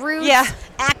grassroots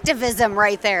activism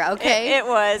right there, okay? It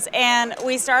was, and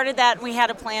we started that, and we had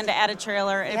a plan to add a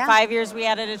trailer. In 5 years, we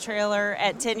added a trailer.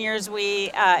 At 10 years, we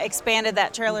expanded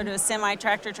that trailer to a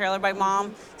semi-tractor trailer. My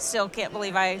mom still can't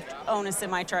believe I own a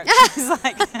semi-truck. She's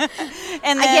like,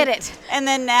 and then, I get it. And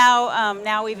then now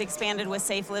now we've expanded with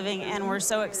Safe Living, and we're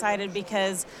so excited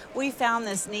because we found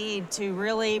this need to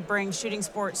really bring shooting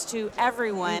sports to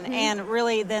everyone, and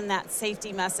really then that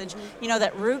safety message,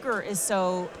 that Ruger is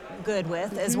so good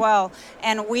with as well.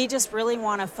 And we just really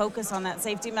want to focus on that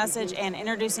safety message and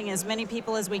introducing as many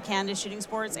people as we can to shooting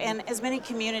sports and as many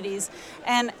communities.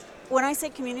 And when I say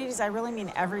communities, I really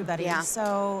mean everybody. Yeah.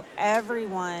 So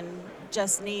everyone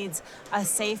just needs a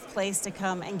safe place to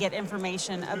come and get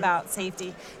information about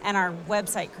safety. And our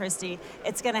website, Christy,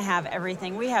 it's going to have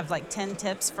everything. We have like 10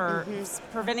 tips for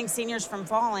preventing seniors from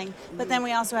falling, but then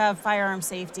we also have firearm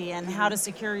safety and how to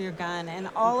secure your gun and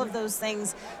all of those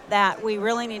things that we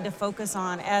really need to focus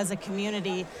on as a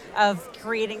community of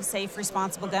creating safe,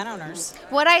 responsible gun owners.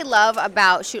 What I love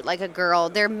about Shoot Like a Girl,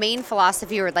 their main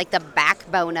philosophy, or like the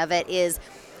backbone of it, is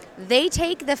they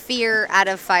take the fear out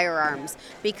of firearms,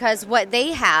 because what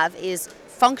they have is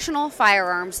functional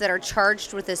firearms that are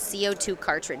charged with a CO2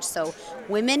 cartridge. So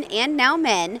women and now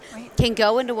men can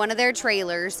go into one of their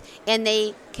trailers and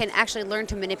they can actually learn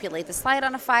to manipulate the slide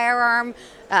on a firearm,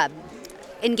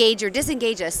 engage or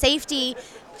disengage a safety,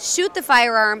 shoot the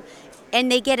firearm, and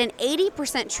they get an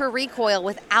 80% true recoil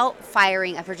without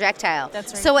firing a projectile.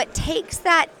 That's right. So it takes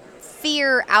that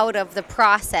fear out of the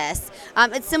process.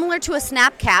 It's similar to a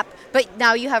snap cap, but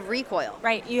now you have recoil.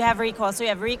 Right, you have recoil. So you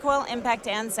have recoil, impact,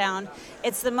 and sound.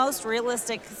 It's the most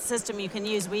realistic system you can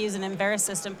use. We use an Embarrass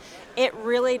system. It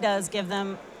really does give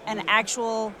them an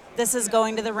actual, this is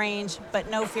going to the range, but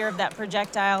no fear of that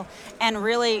projectile. And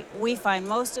really, we find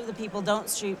most of the people don't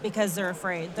shoot because they're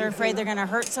afraid. They're afraid they're going to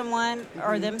hurt someone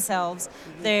or themselves.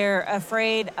 They're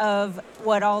afraid of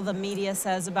what all the media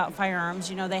says about firearms.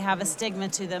 They have a stigma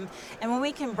to them. And when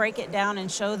we can break it down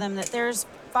and show them that there's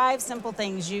 5 simple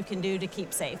things you can do to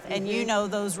keep safe, and you know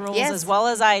those rules as well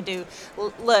as I do.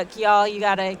 Look, y'all, you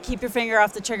got to keep your finger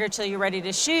off the trigger till you're ready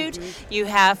to shoot. You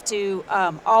have to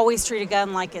always treat a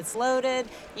gun like it's loaded.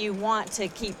 You want to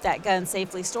keep that gun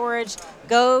safely stored.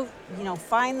 Go,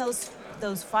 find those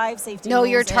 5 safety rules. Know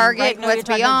your target, what's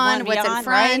beyond, what's in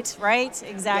front. Right,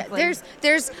 exactly. Yeah,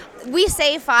 we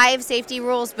say 5 safety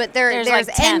rules, but there's like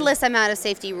 10. endless amount of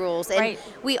safety rules. And Right.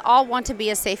 we all want to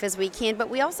be as safe as we can, but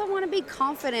we also want to be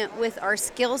confident with our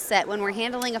skill set when we're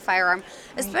handling a firearm,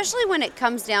 especially when it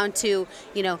comes down to,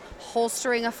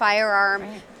 holstering a firearm,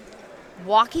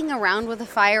 walking around with a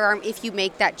firearm if you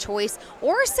make that choice,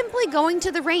 or simply going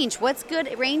to the range. What's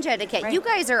good range etiquette? Right. You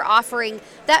guys are offering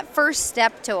that first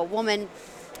step to a woman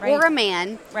or a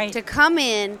man to come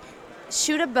in,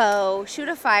 shoot a bow, shoot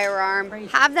a firearm,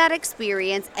 have that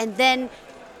experience, and then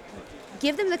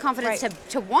give them the confidence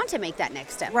to want to make that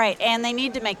next step. Right, and they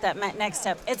need to make that next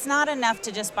step. It's not enough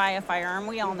to just buy a firearm.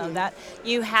 We all know that.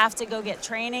 You have to go get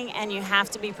training, and you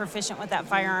have to be proficient with that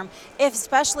firearm,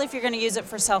 especially if you're going to use it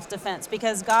for self-defense,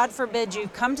 because God forbid you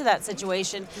come to that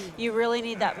situation, you really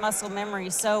need that muscle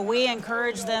memory. So we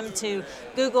encourage them to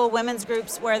Google women's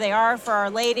groups where they are for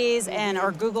our ladies,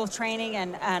 or Google training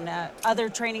and other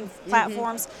training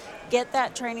platforms. Get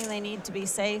that training they need to be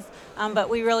safe, but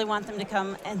we really want them to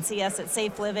come and see us at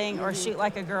Safe Living or Shoot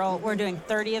Like a Girl. We're doing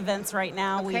 30 events right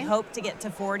now. We hope to get to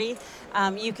 40.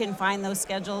 You can find those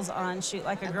schedules on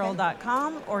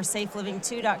shootlikeagirl.com or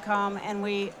safeliving2.com, and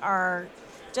we are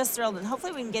just thrilled, and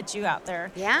hopefully we can get you out there.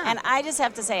 Yeah. And I just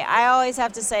have to say, I always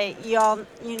have to say, y'all,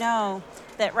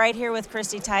 that right here with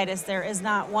Christy Titus, there is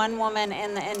not one woman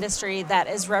in the industry that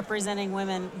is representing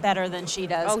women better than she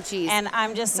does. Oh, geez. And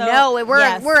I'm just so... No,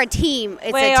 we're a team.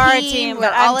 It's we are a team, We're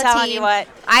but all I'm a telling team. you what,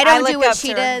 I don't I do look what up she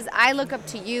to her. does. I look up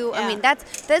to you. Yeah. I mean,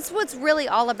 that's what's really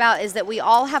all about, is that we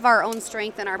all have our own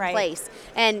strength and our place.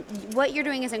 And what you're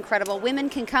doing is incredible. Women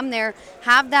can come there,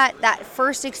 have that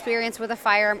first experience with a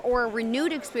firearm, or a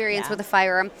renewed experience with a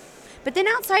firearm. But then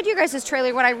outside you guys'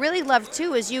 trailer, what I really love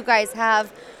too is you guys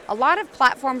have a lot of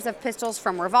platforms of pistols,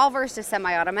 from revolvers to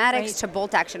semi-automatics to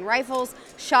bolt-action rifles,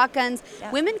 shotguns.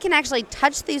 Yeah. Women can actually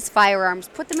touch these firearms,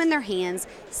 put them in their hands,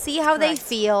 see how they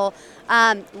feel,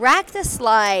 rack the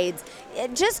slides.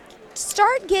 Just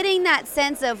start getting that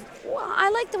sense of, well, I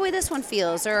like the way this one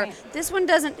feels, or this one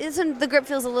doesn't, the grip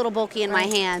feels a little bulky in my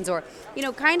hands, or,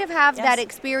 kind of have that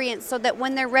experience, so that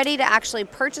when they're ready to actually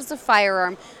purchase a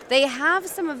firearm, they have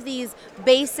some of these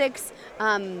basics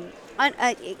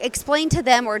explained to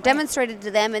them or demonstrated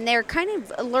to them, and they're kind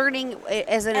of learning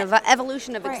as an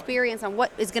evolution of experience on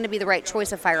what is going to be the right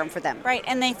choice of firearm for them. Right,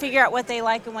 and they figure out what they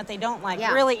like and what they don't like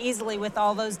really easily with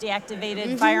all those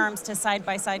deactivated firearms to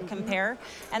side-by-side compare.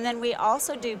 And then we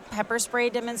also do pepper spray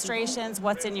demonstrations,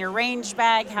 what's in your range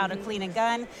bag, how to clean a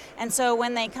gun. And so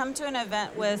when they come to an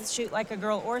event with Shoot Like a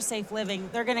Girl or Safe Living,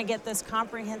 they're going to get this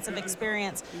comprehensive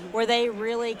experience where they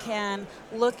really can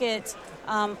look at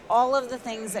all of the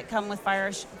things that come with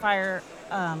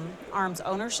firearms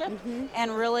ownership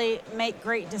and really make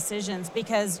great decisions,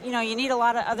 because you need a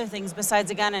lot of other things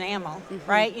besides a gun and ammo,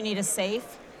 right? You need a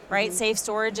safe, right? Safe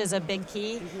storage is a big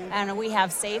key, and we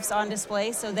have safes on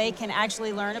display so they can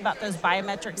actually learn about those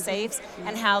biometric safes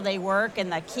and how they work,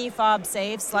 and the key fob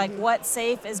safes, like what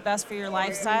safe is best for your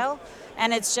lifestyle.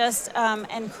 And it's just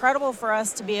incredible for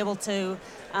us to be able to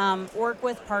work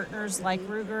with partners like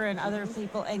Ruger and other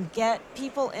people and get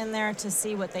people in there to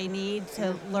see what they need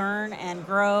to learn and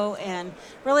grow and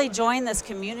really join this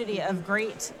community of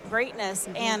greatness.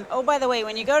 And oh, by the way,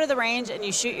 when you go to the range and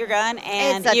you shoot your gun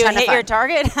and you hit your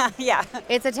target,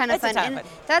 it's a ton of fun. And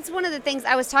that's one of the things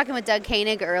I was talking with Doug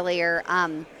Koenig earlier.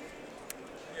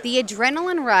 The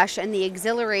adrenaline rush and the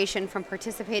exhilaration from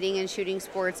participating in shooting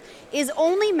sports is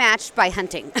only matched by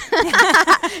hunting.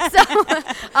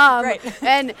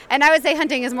 And I would say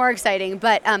hunting is more exciting,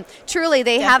 but truly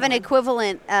they have an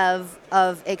equivalent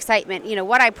of excitement.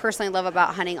 What I personally love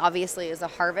about hunting, obviously, is a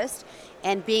harvest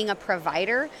and being a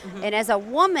provider. And as a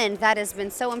woman, that has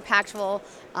been so impactful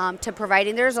to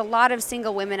providing. There's a lot of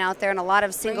single women out there and a lot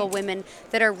of single women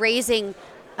that are raising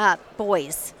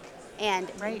boys.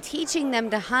 And teaching them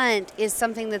to hunt is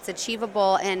something that's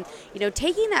achievable. And,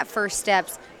 taking that first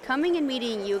steps, coming and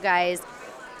meeting you guys,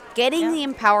 getting the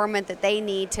empowerment that they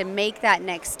need to make that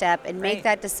next step and make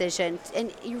that decision.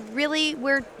 And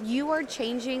you are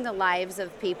changing the lives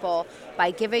of people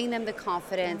by giving them the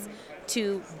confidence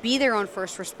to be their own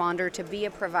first responder, to be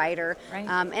a provider.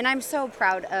 And I'm so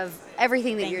proud of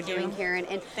everything that you're doing, Karen.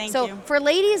 And for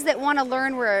ladies that want to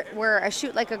learn where a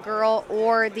Shoot Like a Girl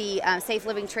or the Safe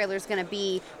Living trailer is going to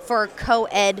be for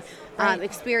co-ed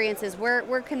experiences,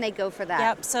 where can they go for that?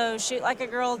 Yep, so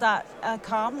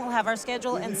shootlikeagirl.com will have our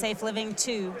schedule, and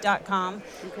safeliving2.com.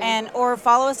 And or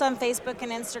follow us on Facebook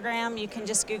and Instagram. You can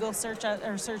just Google search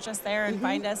us there and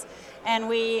find us. And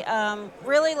we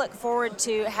really look forward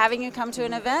to having you come to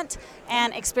an event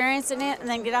and experiencing it and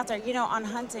then get out there. On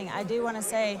hunting, I do want to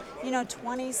say,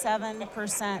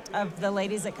 27% of the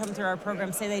ladies that come through our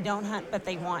program say they don't hunt, but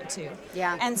they want to.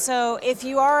 Yeah. And so if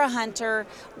you are a hunter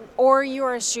or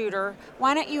you're a shooter,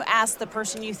 why don't you ask the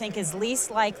person you think is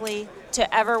least likely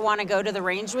to ever want to go to the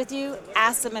range with you?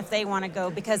 Ask them if they want to go,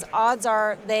 because odds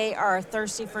are they are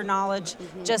thirsty for knowledge,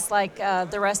 just like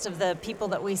the rest of the people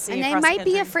that we see. And they might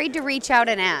be afraid to reach out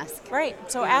and ask. Right,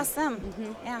 so ask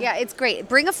them. Yeah, it's great.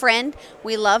 Bring a friend.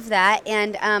 We love that.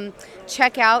 And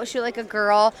check out Shoot Like a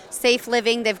Girl, Safe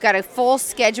Living. They've got a full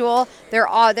schedule. There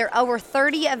are over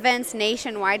 30 events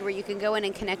nationwide where you can go in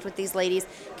and connect with these ladies.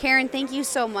 Karen, thank you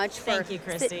so much for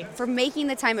making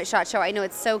the time at SHOT Show. I know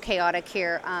it's so chaotic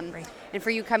here. And for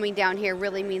you coming down here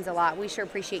really means a lot. We sure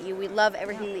appreciate you. We love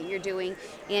everything that you're doing,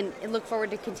 and look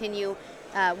forward to continue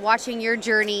watching your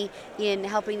journey in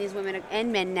helping these women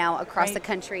and men now across the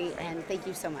country. And thank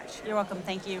you so much. You're welcome.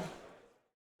 Thank you.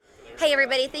 Hey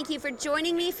everybody, thank you for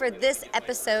joining me for this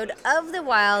episode of the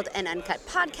Wild and Uncut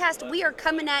podcast. We are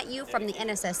coming at you from the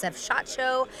NSSF SHOT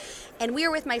Show, and we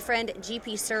are with my friend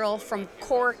GP Searle from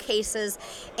Core Cases.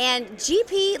 And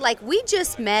GP, we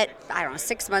just met,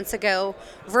 6 months ago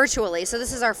virtually. So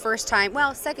this is our first time,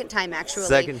 second time actually.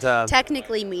 Second time.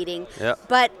 Technically meeting. Yep.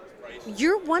 But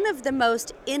you're one of the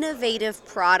most innovative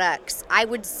products, I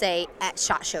would say, at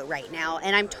SHOT Show right now.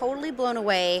 And I'm totally blown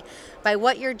away by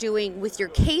what you're doing with your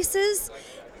cases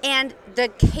and the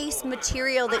case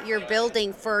material that you're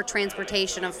building for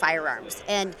transportation of firearms.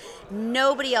 And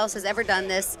nobody else has ever done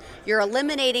this. You're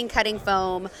eliminating cutting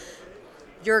foam.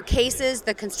 Your cases,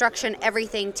 the construction,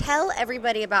 everything. Tell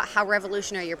everybody about how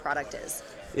revolutionary your product is.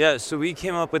 Yeah, so we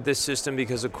came up with this system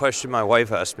because of a question my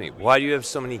wife asked me. Why do you have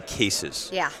so many cases?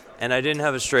 Yeah. And I didn't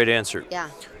have a straight answer. Yeah.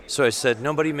 So I said,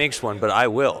 nobody makes one, but I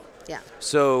will. Yeah.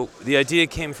 So the idea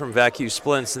came from vacuum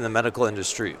splints in the medical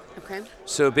industry. Okay.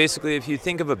 So basically, if you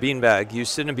think of a beanbag, you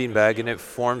sit in a beanbag and it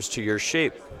forms to your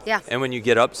shape. Yeah. And when you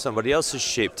get up, somebody else's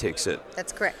shape takes it.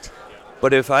 That's correct.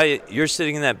 But if you're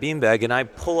sitting in that beanbag and I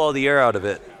pull all the air out of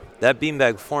it, that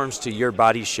beanbag forms to your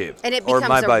body shape. And it or becomes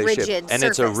my a body rigid shape. And surface.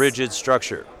 it's a rigid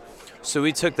structure. So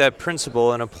we took that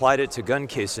principle and applied it to gun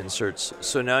case inserts.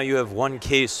 So now you have one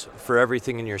case for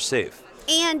everything in your safe.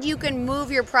 And you can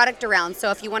move your product around.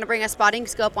 So if you want to bring a spotting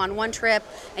scope on one trip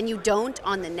and you don't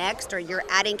on the next, or you're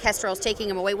adding kestrels, taking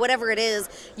them away, whatever it is,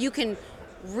 you can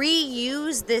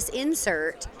reuse this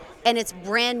insert, and it's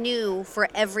brand new for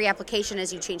every application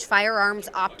as you change firearms,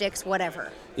 optics,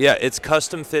 whatever. Yeah, it's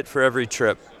custom fit for every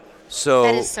trip. So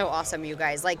That is so awesome, you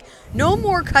guys. Like, no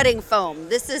more cutting foam.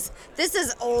 This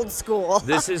is old school.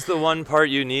 this is the one part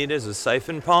you need is a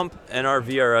siphon pump and our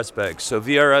VRS bag. So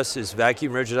VRS is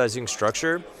vacuum rigidizing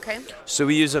structure. Okay. So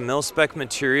we use a mil-spec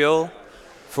material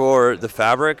for the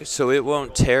fabric, so it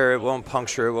won't tear, it won't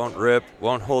puncture, it won't rip,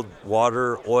 won't hold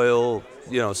water, oil,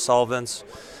 solvents.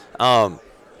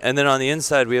 And then on the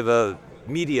inside, we have a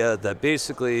media that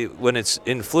basically, when it's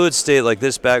in fluid state like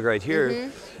this bag right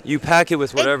here, you pack it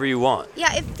with whatever you want.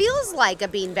 Yeah, it feels like a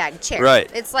beanbag chair. Right.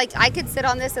 It's like I could sit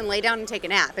on this and lay down and take a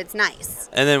nap. It's nice.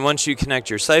 And then once you connect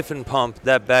your siphon pump,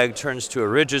 that bag turns to a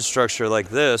rigid structure like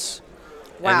this.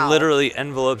 Wow. And literally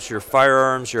envelopes your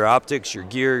firearms, your optics, your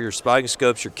gear, your spotting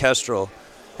scopes, your kestrel.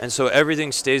 And so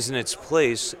everything stays in its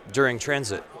place during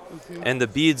transit. And the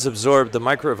beads absorb the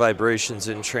micro vibrations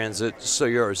in transit, so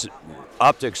your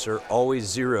optics are always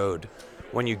zeroed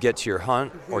when you get to your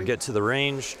hunt or get to the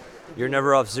range. You're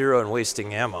never off zero and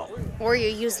wasting ammo. Or you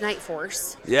use Night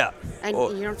Force, Yeah. and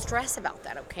Well, you don't stress about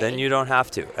that, okay? then you don't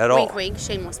have to at all. Wink, wink,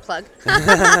 shameless plug.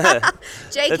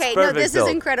 JK, no, perfect, this though.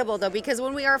 is incredible, though, because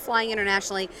when we are flying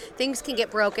internationally, things can get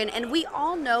broken. And we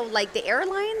all know, like, the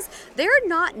airlines, they're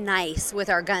not nice with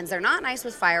our guns. They're not nice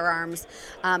with firearms.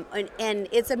 And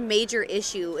it's a major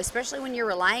issue, especially when you're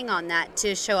relying on that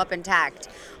to show up intact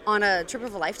on a trip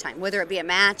of a lifetime, whether it be a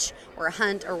match or a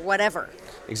hunt or whatever.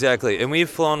 Exactly. And we've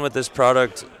flown with this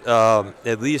product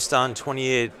at least on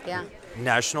 28 Yeah.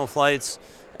 national flights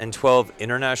and 12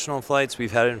 international flights.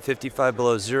 We've had it in 55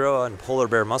 below zero on polar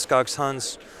bear muskox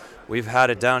hunts. We've had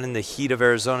it down in the heat of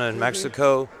Arizona and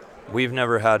Mexico. We've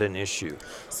never had an issue.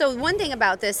 So one thing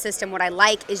about this system, what I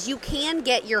like, is you can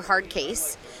get your hard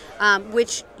case,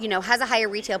 which has a higher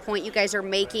retail point. You guys are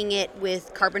making it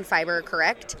with carbon fiber,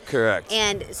 correct? Correct.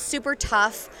 And super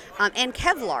tough, and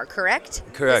Kevlar, correct?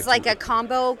 Correct. It's like a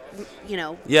combo,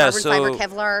 Yeah, carbon fiber, so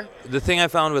Kevlar. The thing I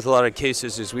found with a lot of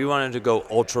cases is we wanted to go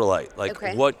ultralight. Like,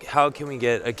 Okay. how can we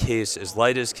get a case as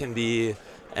light as can be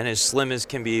and as slim as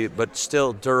can be, but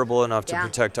still durable enough to Yeah.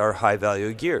 protect our high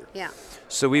value gear? Yeah.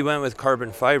 So we went with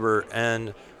carbon fiber,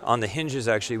 and on the hinges,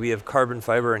 actually, we have carbon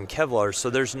fiber and Kevlar, so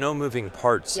there's no moving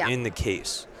parts Yeah. in the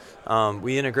case.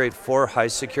 We integrate 4 high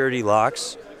security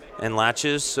locks and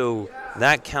latches, so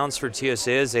that counts for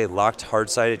TSA as a locked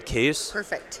hard-sided case.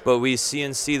 Perfect. But we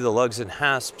CNC the lugs and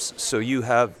hasps, so you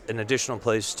have an additional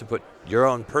place to put your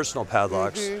own personal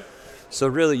padlocks. So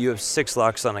really, you have 6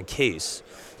 locks on a case.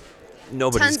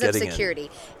 Nobody's Tons of getting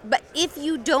security. But if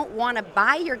you don't want to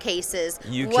buy your cases,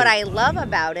 You what can- I love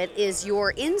about it is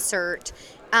your insert.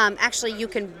 Actually, you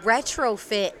can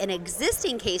retrofit an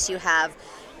existing case you have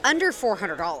under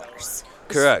 $400.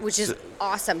 Correct. Which is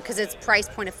awesome because it's price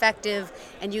point effective,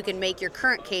 and you can make your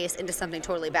current case into something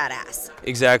totally badass.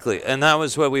 Exactly, and that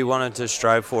was what we wanted to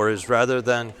strive for, is rather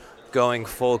than going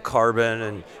full carbon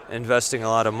and investing a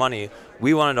lot of money,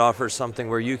 we wanted to offer something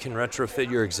where you can retrofit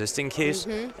your existing case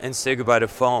and say goodbye to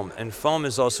foam. And foam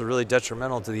is also really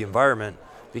detrimental to the environment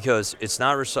because it's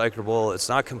not recyclable, it's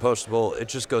not compostable, it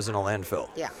just goes in a landfill.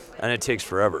 Yeah. And it takes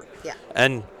forever. Yeah.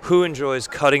 And who enjoys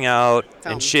cutting out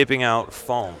Foam. and shaping out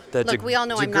foam? That Look, we all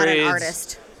know I'm not an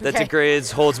artist. That Okay.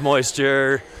 degrades, holds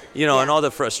moisture, Yeah. and all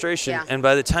the frustration. Yeah. And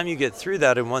by the time you get through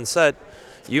that in one set,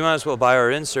 you might as well buy our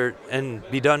insert and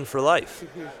be done for life.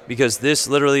 Because this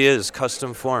literally is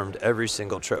custom formed every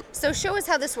single trip. So show us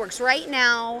how this works right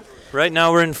now. Right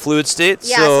now we're in fluid state,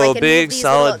 Yeah, so I so can move big, these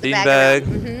solid the bag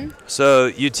beanbag. around. So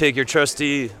you take your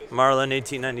trusty Marlin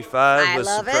 1895 I with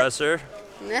love it. suppressor,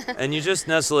 and you just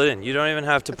nestle it in. You don't even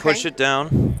have to push Okay. it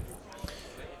down.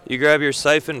 You grab your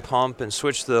siphon pump and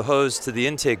switch the hose to the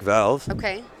intake valve.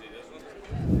 Okay.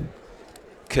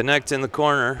 Connect in the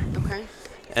corner. Okay.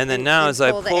 And then And- now, and as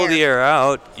I pull the pull the air. air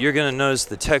out, you're going to notice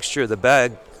the texture of the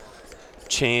bag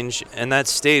change, and that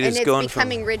state And is it's going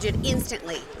becoming rigid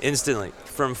instantly. instantly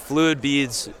from fluid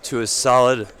beads to a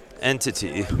solid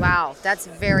entity. Wow, that's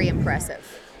very impressive.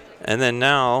 And then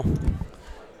now,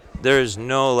 there is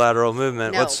no lateral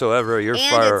movement No. whatsoever. Your And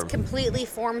firearm. it's completely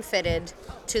form fitted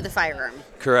to the firearm.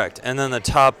 Correct. And then the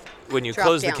top, when you Drop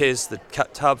close down. the case, the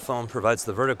top foam provides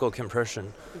the vertical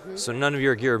compression. So none of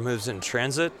your gear moves in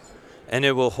transit, and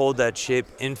it will hold that shape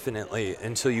infinitely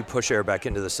until you push air back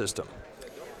into the system.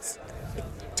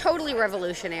 Totally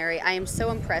revolutionary. I am so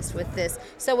impressed with this.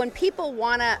 So when people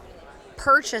want to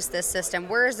purchase this system,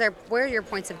 where are your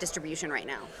points of distribution right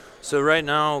now? So right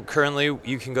now, currently,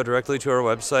 you can go directly to our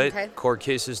website, Okay.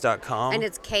 corecases.com. And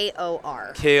it's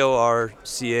KOR.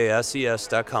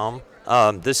 KORCASES.com.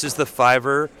 This is the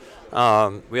 5er.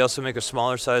 We also make a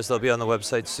smaller size. They'll be on the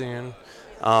website soon.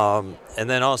 And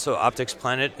then also Optics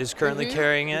Planet is currently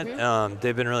carrying it.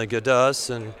 They've been really good to us,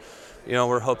 and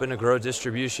we're hoping to grow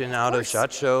distribution out of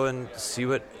SHOT Show and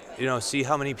see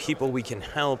how many people we can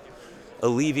help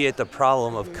alleviate the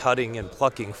problem of cutting and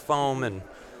plucking foam and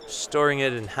storing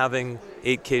it and having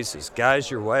 8 cases. Guys,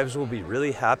 your wives will be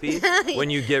really happy when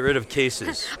you get rid of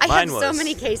cases. I Mine have was. so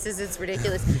many cases, it's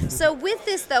ridiculous. So with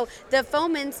this though, the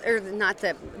foam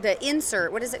the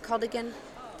insert, what is it called again?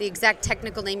 The exact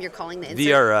technical name you're calling the insert?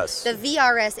 VRS. The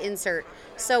VRS insert.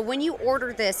 So when you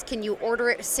order this, can you order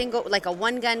it single, like a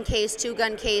 1-gun case,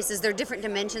 2-gun case? Is there different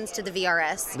dimensions to the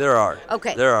VRS? There are.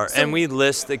 Okay. There are. So- and we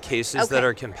list the cases that Okay.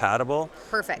 are compatible.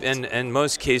 Perfect. And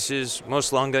most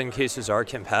long gun cases are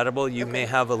compatible. You may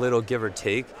have a little give or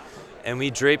take. And we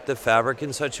drape the fabric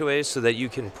in such a way so that you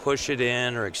can push it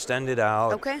in or extend it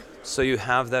out. Okay. So you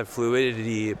have that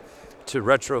fluidity to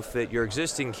retrofit your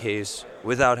existing case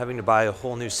without having to buy a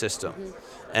whole new system.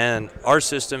 And our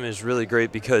system is really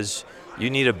great because you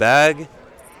need a bag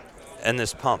and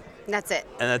this pump. That's it.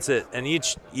 And that's it. And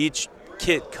each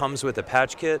kit comes with a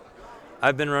patch kit.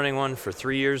 I've been running one for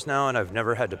 3 years now, and I've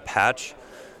never had to patch.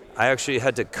 I actually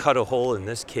had to cut a hole in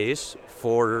this case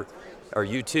for our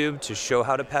YouTube to show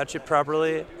how to patch it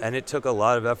properly, and it took a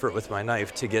lot of effort with my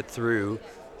knife to get through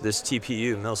this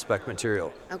TPU mil-spec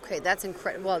material. Okay, that's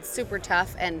incredible. Well, it's super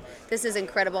tough, and this is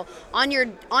incredible. On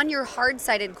your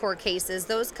hard-sided core cases,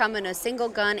 those come in a single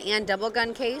gun and double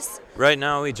gun case. Right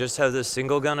now, we just have the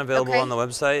single gun available Okay. on the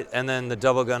website, and then the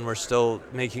double gun, we're still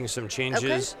making some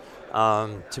changes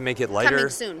to make it lighter. Coming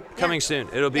soon. Coming Yeah. soon.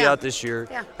 It'll be Yeah. out this year.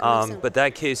 Yeah, coming soon. But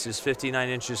that case is 59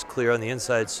 inches clear on the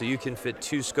inside, so you can fit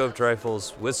 2 scoped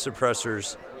rifles with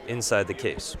suppressors inside the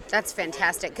case. That's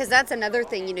fantastic, because that's another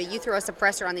thing. You throw a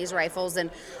suppressor on these rifles,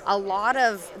 and a lot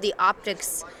of the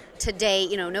optics today,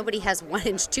 nobody has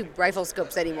 1-inch tube rifle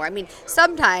scopes anymore. I mean,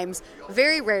 sometimes,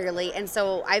 very rarely, and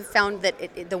so I've found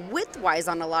that the width-wise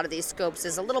on a lot of these scopes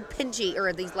is a little pinchy, or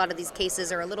a lot of these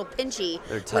cases are a little pinchy.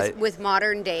 They're tight. With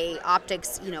modern-day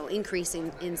optics,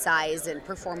 increasing in size and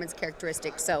performance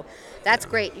characteristics. So that's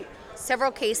great.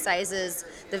 Several case sizes.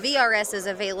 The VRS is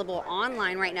available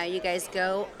online right now. You guys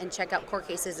go and check out Core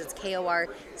Cases. It's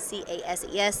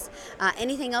KORCASES.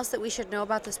 Anything else that we should know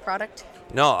about this product?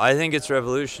 No, I think it's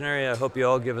revolutionary. I hope you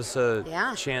all give us a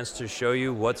Yeah. chance to show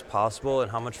you what's possible and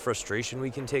how much frustration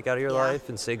we can take out of your Yeah. life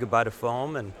and say goodbye to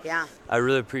foam. And Yeah. I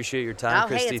really appreciate your time, Oh,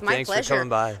 Christy. hey, it's my Thanks pleasure. for coming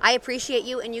by. I appreciate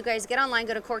you, and you guys get online,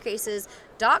 go to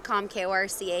corecases.com,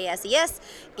 KORCASES,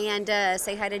 and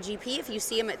say hi to GP if you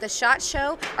see him at the SHOT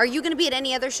Show. Are you going to be at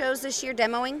any other shows this year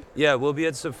demoing? Yeah, we'll be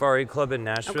at Safari Club in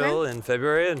Nashville in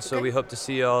February, and so Okay. we hope to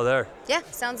see you all there. Yeah,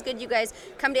 sounds good. You guys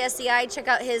come to SCI, check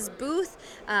out his booth,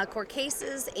 Core Cases,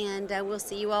 and we'll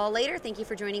see you all later. Thank you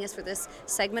for joining us for this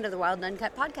segment of the Wild and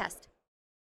Uncut podcast.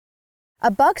 A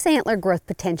buck's antler growth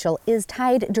potential is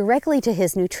tied directly to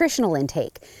his nutritional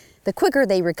intake. The quicker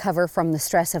they recover from the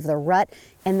stress of the rut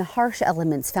and the harsh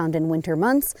elements found in winter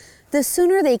months, the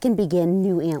sooner they can begin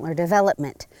new antler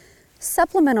development.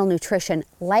 Supplemental nutrition,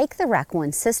 like the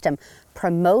RAC1 system,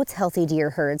 promotes healthy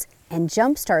deer herds and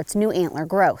jumpstarts new antler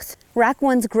growth.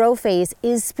 RAC1's grow phase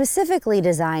is specifically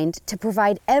designed to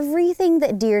provide everything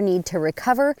that deer need to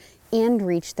recover and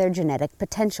reach their genetic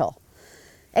potential.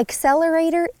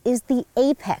 Accelerator is the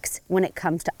apex when it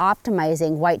comes to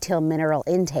optimizing whitetail mineral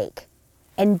intake.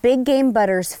 And Big Game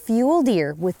Butters fuel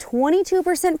deer with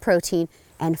 22% protein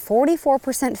and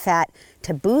 44% fat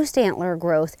to boost antler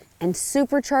growth and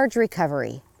supercharge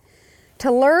recovery.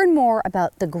 To learn more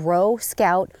about the Grow,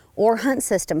 Scout, or Hunt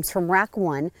systems from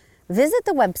RAC1, visit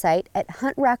the website at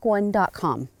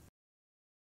huntrac1.com.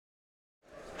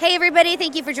 Hey everybody,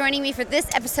 thank you for joining me for this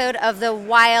episode of the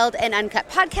Wild and Uncut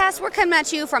podcast. We're coming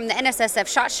at you from the NSSF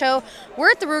SHOT Show.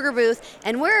 We're at the Ruger booth,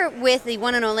 and we're with the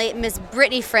one and only Miss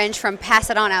Brittany French from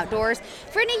Pass It On Outdoors.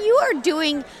 Brittany, you are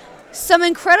doing some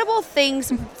incredible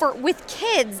things with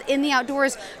kids in the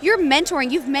outdoors. You've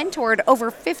mentored over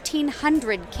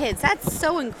 1,500 kids. That's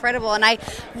so incredible, and I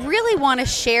really want to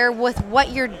share with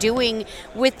what you're doing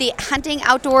with the hunting,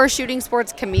 outdoor, shooting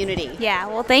sports community. Yeah,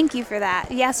 well, thank you for that.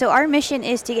 Yeah, so our mission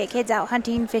is to get kids out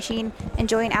hunting, fishing,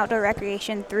 enjoying outdoor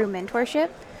recreation through mentorship.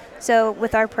 So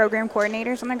with our program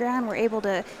coordinators on the ground, we're able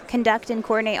to conduct and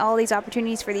coordinate all these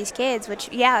opportunities for these kids,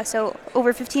 so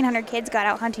over 1,500 kids got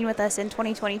out hunting with us in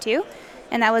 2022,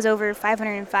 and that was over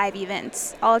 505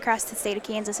 events all across the state of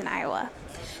Kansas and Iowa.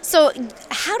 So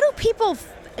how do people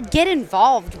get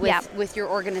involved with, Yeah. with your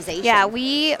organization? Yeah,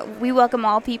 we welcome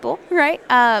all people, right?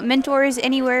 Mentors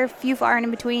anywhere, few far and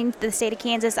in between the state of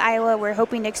Kansas, Iowa. We're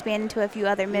hoping to expand into a few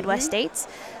other Midwest states.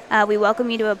 We welcome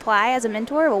you to apply as a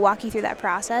mentor. We'll walk you through that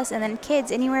process. And then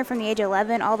kids anywhere from the age of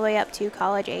 11 all the way up to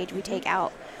college age, we take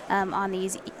out on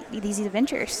these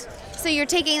adventures. So you're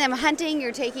taking them hunting,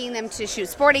 you're taking them to shoot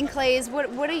sporting clays.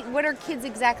 What are kids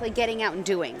exactly getting out and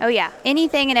doing? Oh yeah,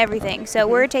 anything and everything. So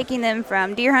we're taking them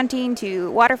from deer hunting to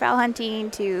waterfowl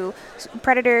hunting to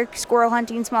predator, squirrel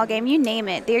hunting, small game, you name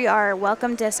it. They are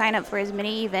welcome to sign up for as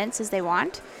many events as they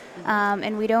want.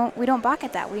 And we don't balk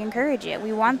at that. We encourage it.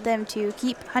 We want them to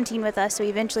keep hunting with us, so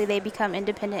eventually they become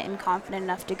independent and confident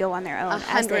enough to go on their own.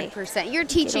 100%. You're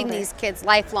teaching these kids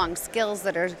lifelong skills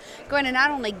that are going to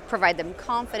not only provide them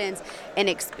confidence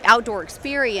and outdoor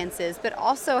experiences, but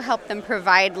also help them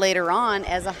provide later on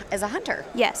as a hunter.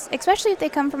 Yes, especially if they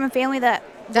come from a family that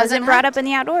Doesn't wasn't brought hunt. up in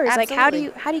the outdoors. Absolutely.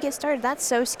 Like how do you get started? That's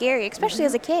so scary, especially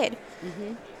as a kid.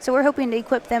 So we're hoping to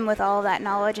equip them with all of that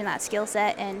knowledge and that skill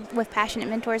set, and with passionate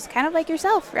mentors, kind of like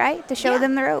yourself, right? To show Yeah.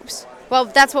 them the ropes. Well,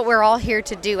 that's what we're all here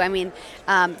to do. I mean,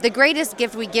 the greatest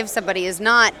gift we give somebody is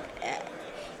not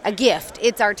a gift,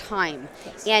 it's our time.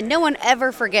 And no one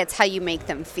ever forgets how you make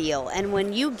them feel. And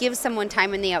when you give someone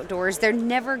time in the outdoors, they're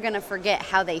never going to forget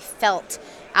how they felt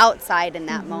outside in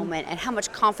that moment and how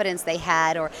much confidence they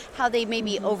had, or how they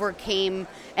maybe overcame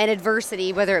an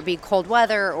adversity, whether it be cold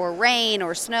weather or rain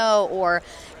or snow, or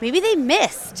maybe they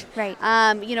missed. Right.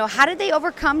 How did they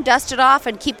overcome, dust it off,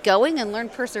 and keep going and learn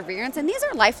perseverance? And these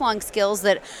are lifelong skills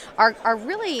that are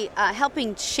really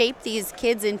helping shape these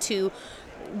kids into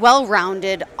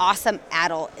well-rounded, awesome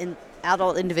adult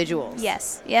individuals.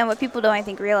 Yes. Yeah, and what people don't, I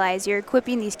think, realize, you're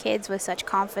equipping these kids with such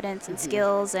confidence and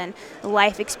skills and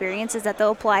life experiences that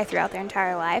they'll apply throughout their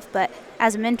entire life. But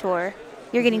as a mentor,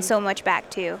 you're getting so much back,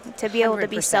 too. To be able to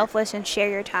be 100%. selfless and share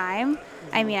your time.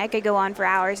 I mean, I could go on for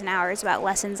hours and hours about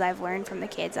lessons I've learned from the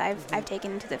kids I've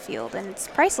taken into the field, and it's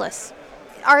priceless.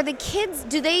 Are the kids,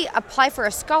 do they apply for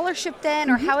a scholarship then,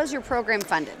 or how is your program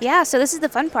funded? Yeah, so this is the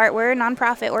fun part. We're a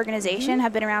nonprofit organization,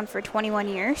 have been around for 21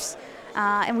 years,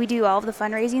 and we do all of the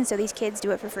fundraising, so these kids do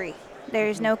it for free.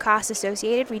 There's no cost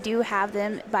associated. We do have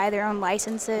them buy their own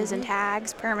licenses and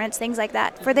tags, permits, things like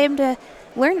that, for them to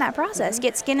learn that process,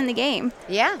 get skin in the game.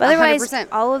 Yeah, But otherwise, 100%.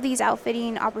 all of these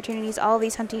outfitting opportunities, all of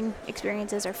these hunting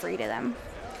experiences are free to them.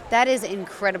 That is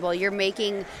incredible. You're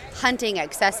making hunting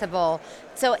accessible.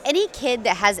 So any kid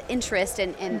that has interest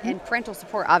and parental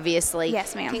support, obviously,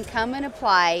 Yes, ma'am. can come and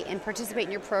apply and participate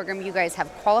in your program. You guys have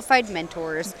qualified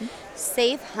mentors,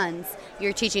 safe hunts.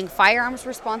 You're teaching firearms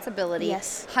responsibility,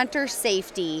 Yes. hunter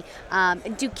safety.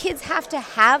 Do kids have to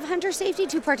have hunter safety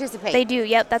to participate? They do,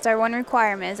 yep. That's our one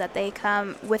requirement, is that they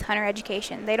come with hunter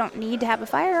education. They don't need to have a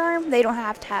firearm. They don't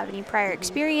have to have any prior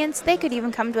experience. They could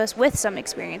even come to us with some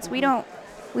experience. We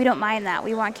don't mind that.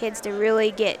 We want kids to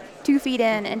really get 2 feet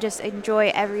in and just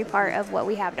enjoy every part of what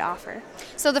we have to offer.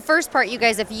 So the first part, you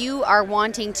guys, if you are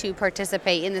wanting to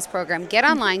participate in this program, get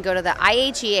online, go to the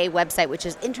IHEA website, which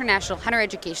is International Hunter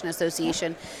Education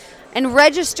Association, and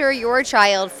register your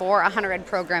child for a hunter ed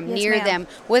program Yes, near ma'am. them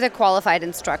with a qualified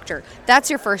instructor. That's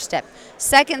your first step.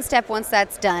 Second step, once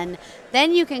that's done,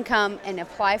 then you can come and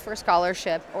apply for a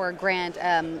scholarship or a grant,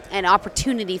 an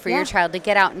opportunity for your Yeah. child to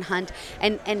get out and hunt.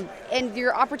 And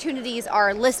your opportunities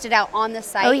are listed out on the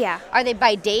site. Oh, yeah. Are they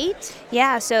by date?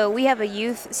 Yeah, so we have a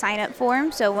youth sign-up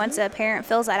form. So once a parent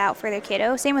fills that out for their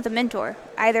kiddo, same with a mentor,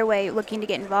 either way looking to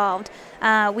get involved,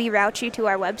 we route you to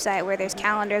our website where there's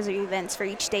calendars of events for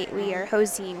each state we are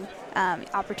hosting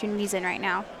opportunities in right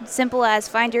now. Simple as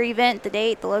find your event, the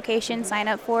date, the location, sign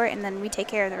up for it, and then we take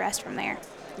care of the rest from there.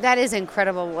 That is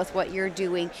incredible with what you're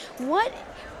doing. What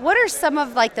are some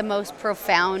of like the most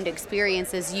profound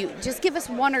experiences? You just give us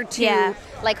one or two Yeah.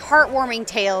 like heartwarming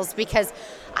tales, because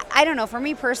I don't know, for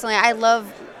me personally, I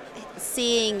love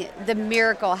seeing the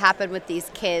miracle happen with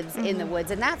these kids in the woods,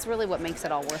 and that's really what makes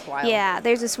it all worthwhile. Yeah,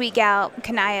 there's a sweet gal,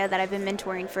 Kanaya, that I've been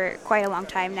mentoring for quite a long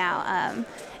time now.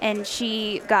 And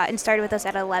she got and started with us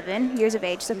at 11 years of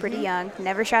age, so pretty young.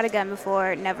 Never shot a gun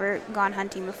before, never gone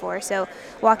hunting before. So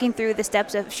walking through the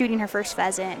steps of shooting her first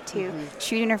pheasant to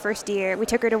shooting her first deer. We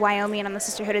took her to Wyoming on the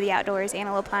Sisterhood of the Outdoors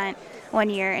antelope hunt one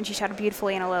year, and she shot a beautiful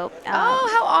antelope. Oh,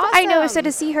 how awesome. I know, so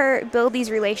to see her build these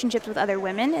relationships with other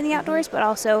women in the outdoors, but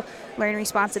also learn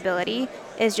responsibility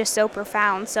is just so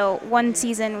profound. So one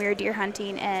season we were deer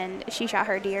hunting, and she shot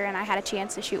her deer, and I had a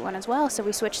chance to shoot one as well. So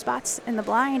we switched spots in the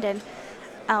blind, and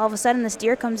all of a sudden this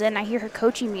deer comes in, and I hear her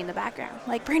coaching me in the background.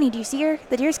 Like, Brandy, do you see her?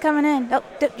 The deer's coming in. Oh,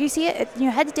 do you see it?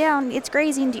 Head's down. It's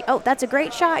grazing. Oh, that's a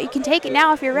great shot. You can take it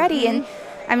now if you're ready. And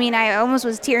I mean, I almost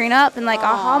was tearing up and like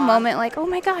aha moment, like, oh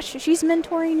my gosh, she's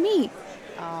mentoring me.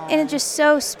 And it's just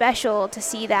so special to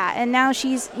see that. And now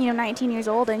she's, 19 years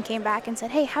old and came back and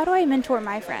said, hey, how do I mentor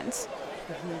my friends?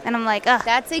 And I'm like, ugh.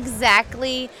 That's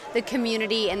exactly the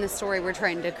community and the story we're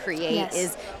trying to create, Yes.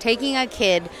 is taking a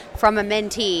kid from a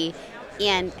mentee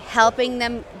and helping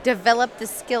them develop the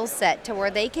skill set to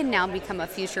where they can now become a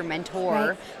future mentor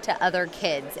Right. to other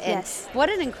kids. And Yes. what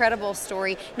an incredible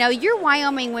story. Now, your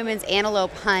Wyoming Women's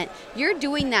Antelope Hunt, you're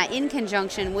doing that in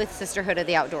conjunction with Sisterhood of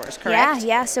the Outdoors, correct?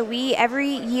 Yeah. So we, every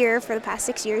year for the past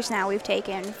 6 years now, we've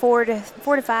taken four to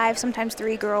five, sometimes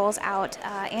 3 girls out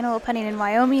antelope hunting in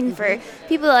Wyoming. For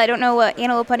people that don't know what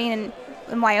antelope hunting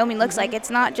in Wyoming looks like,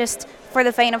 it's not just for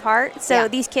the faint of heart. So Yeah.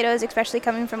 these kiddos, especially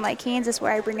coming from like Kansas,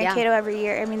 where I bring a Yeah. kiddo every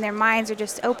year, I mean, their minds are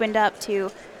just opened up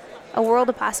to a world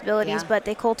of possibilities, Yeah. but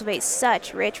they cultivate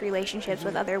such rich relationships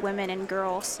with other women and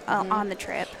girls on the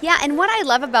trip. Yeah, and what I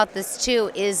love about this too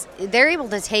is they're able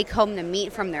to take home the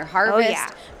meat from their harvest, yeah.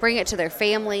 bring it to their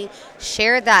family,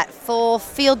 share that full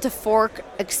field to fork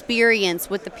experience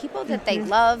with the people that they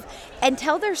love, and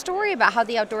tell their story about how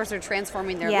the outdoors are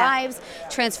transforming their Yeah. lives,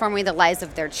 transforming the lives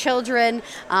of their children.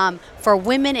 For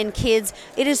women and kids,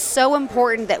 it is so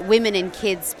important that women and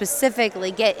kids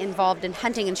specifically get involved in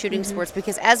hunting and shooting sports,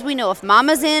 because as we know, if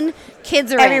mama's in,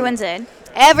 kids are in. Everyone's in.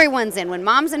 Everyone's in. When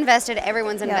mom's invested,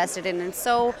 everyone's Yep. invested in. And it's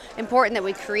so important that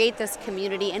we create this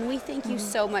community. And we thank you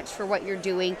so much for what you're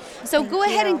doing. So Thank go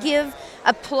ahead you. and give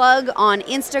a plug on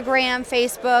Instagram,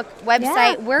 Facebook,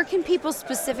 website. Yeah. Where can people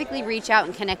specifically reach out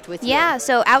and connect with you? Yeah,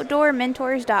 so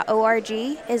outdoormentors.org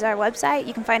is our website.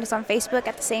 You can find us on Facebook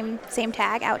at the same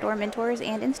tag, Outdoor Mentors,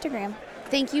 and Instagram.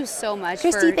 Thank you so much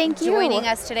Christy, for thank you. joining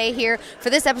us today here for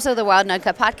this episode of the Wild and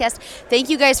Uncut podcast. Thank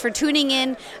you guys for tuning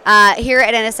in here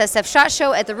at NSSF SHOT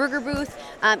Show at the Ruger booth.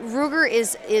 Ruger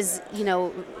is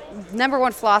number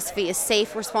one philosophy is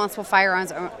safe, responsible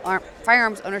firearms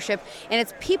ownership, and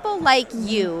it's people like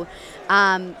you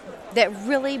that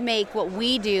really make what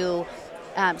we do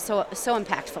so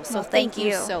impactful. So Well, thank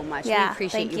you so much. Yeah, we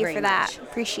appreciate thank you you very for that. much.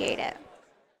 Appreciate it.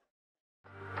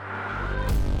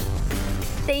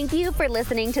 Thank you for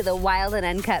listening to the Wild and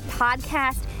Uncut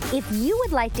podcast. If you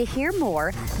would like to hear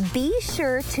more, be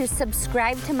sure to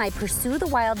subscribe to my Pursue the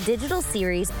Wild digital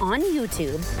series on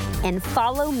YouTube and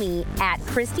follow me at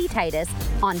Christy Titus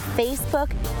on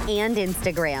Facebook and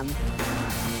Instagram.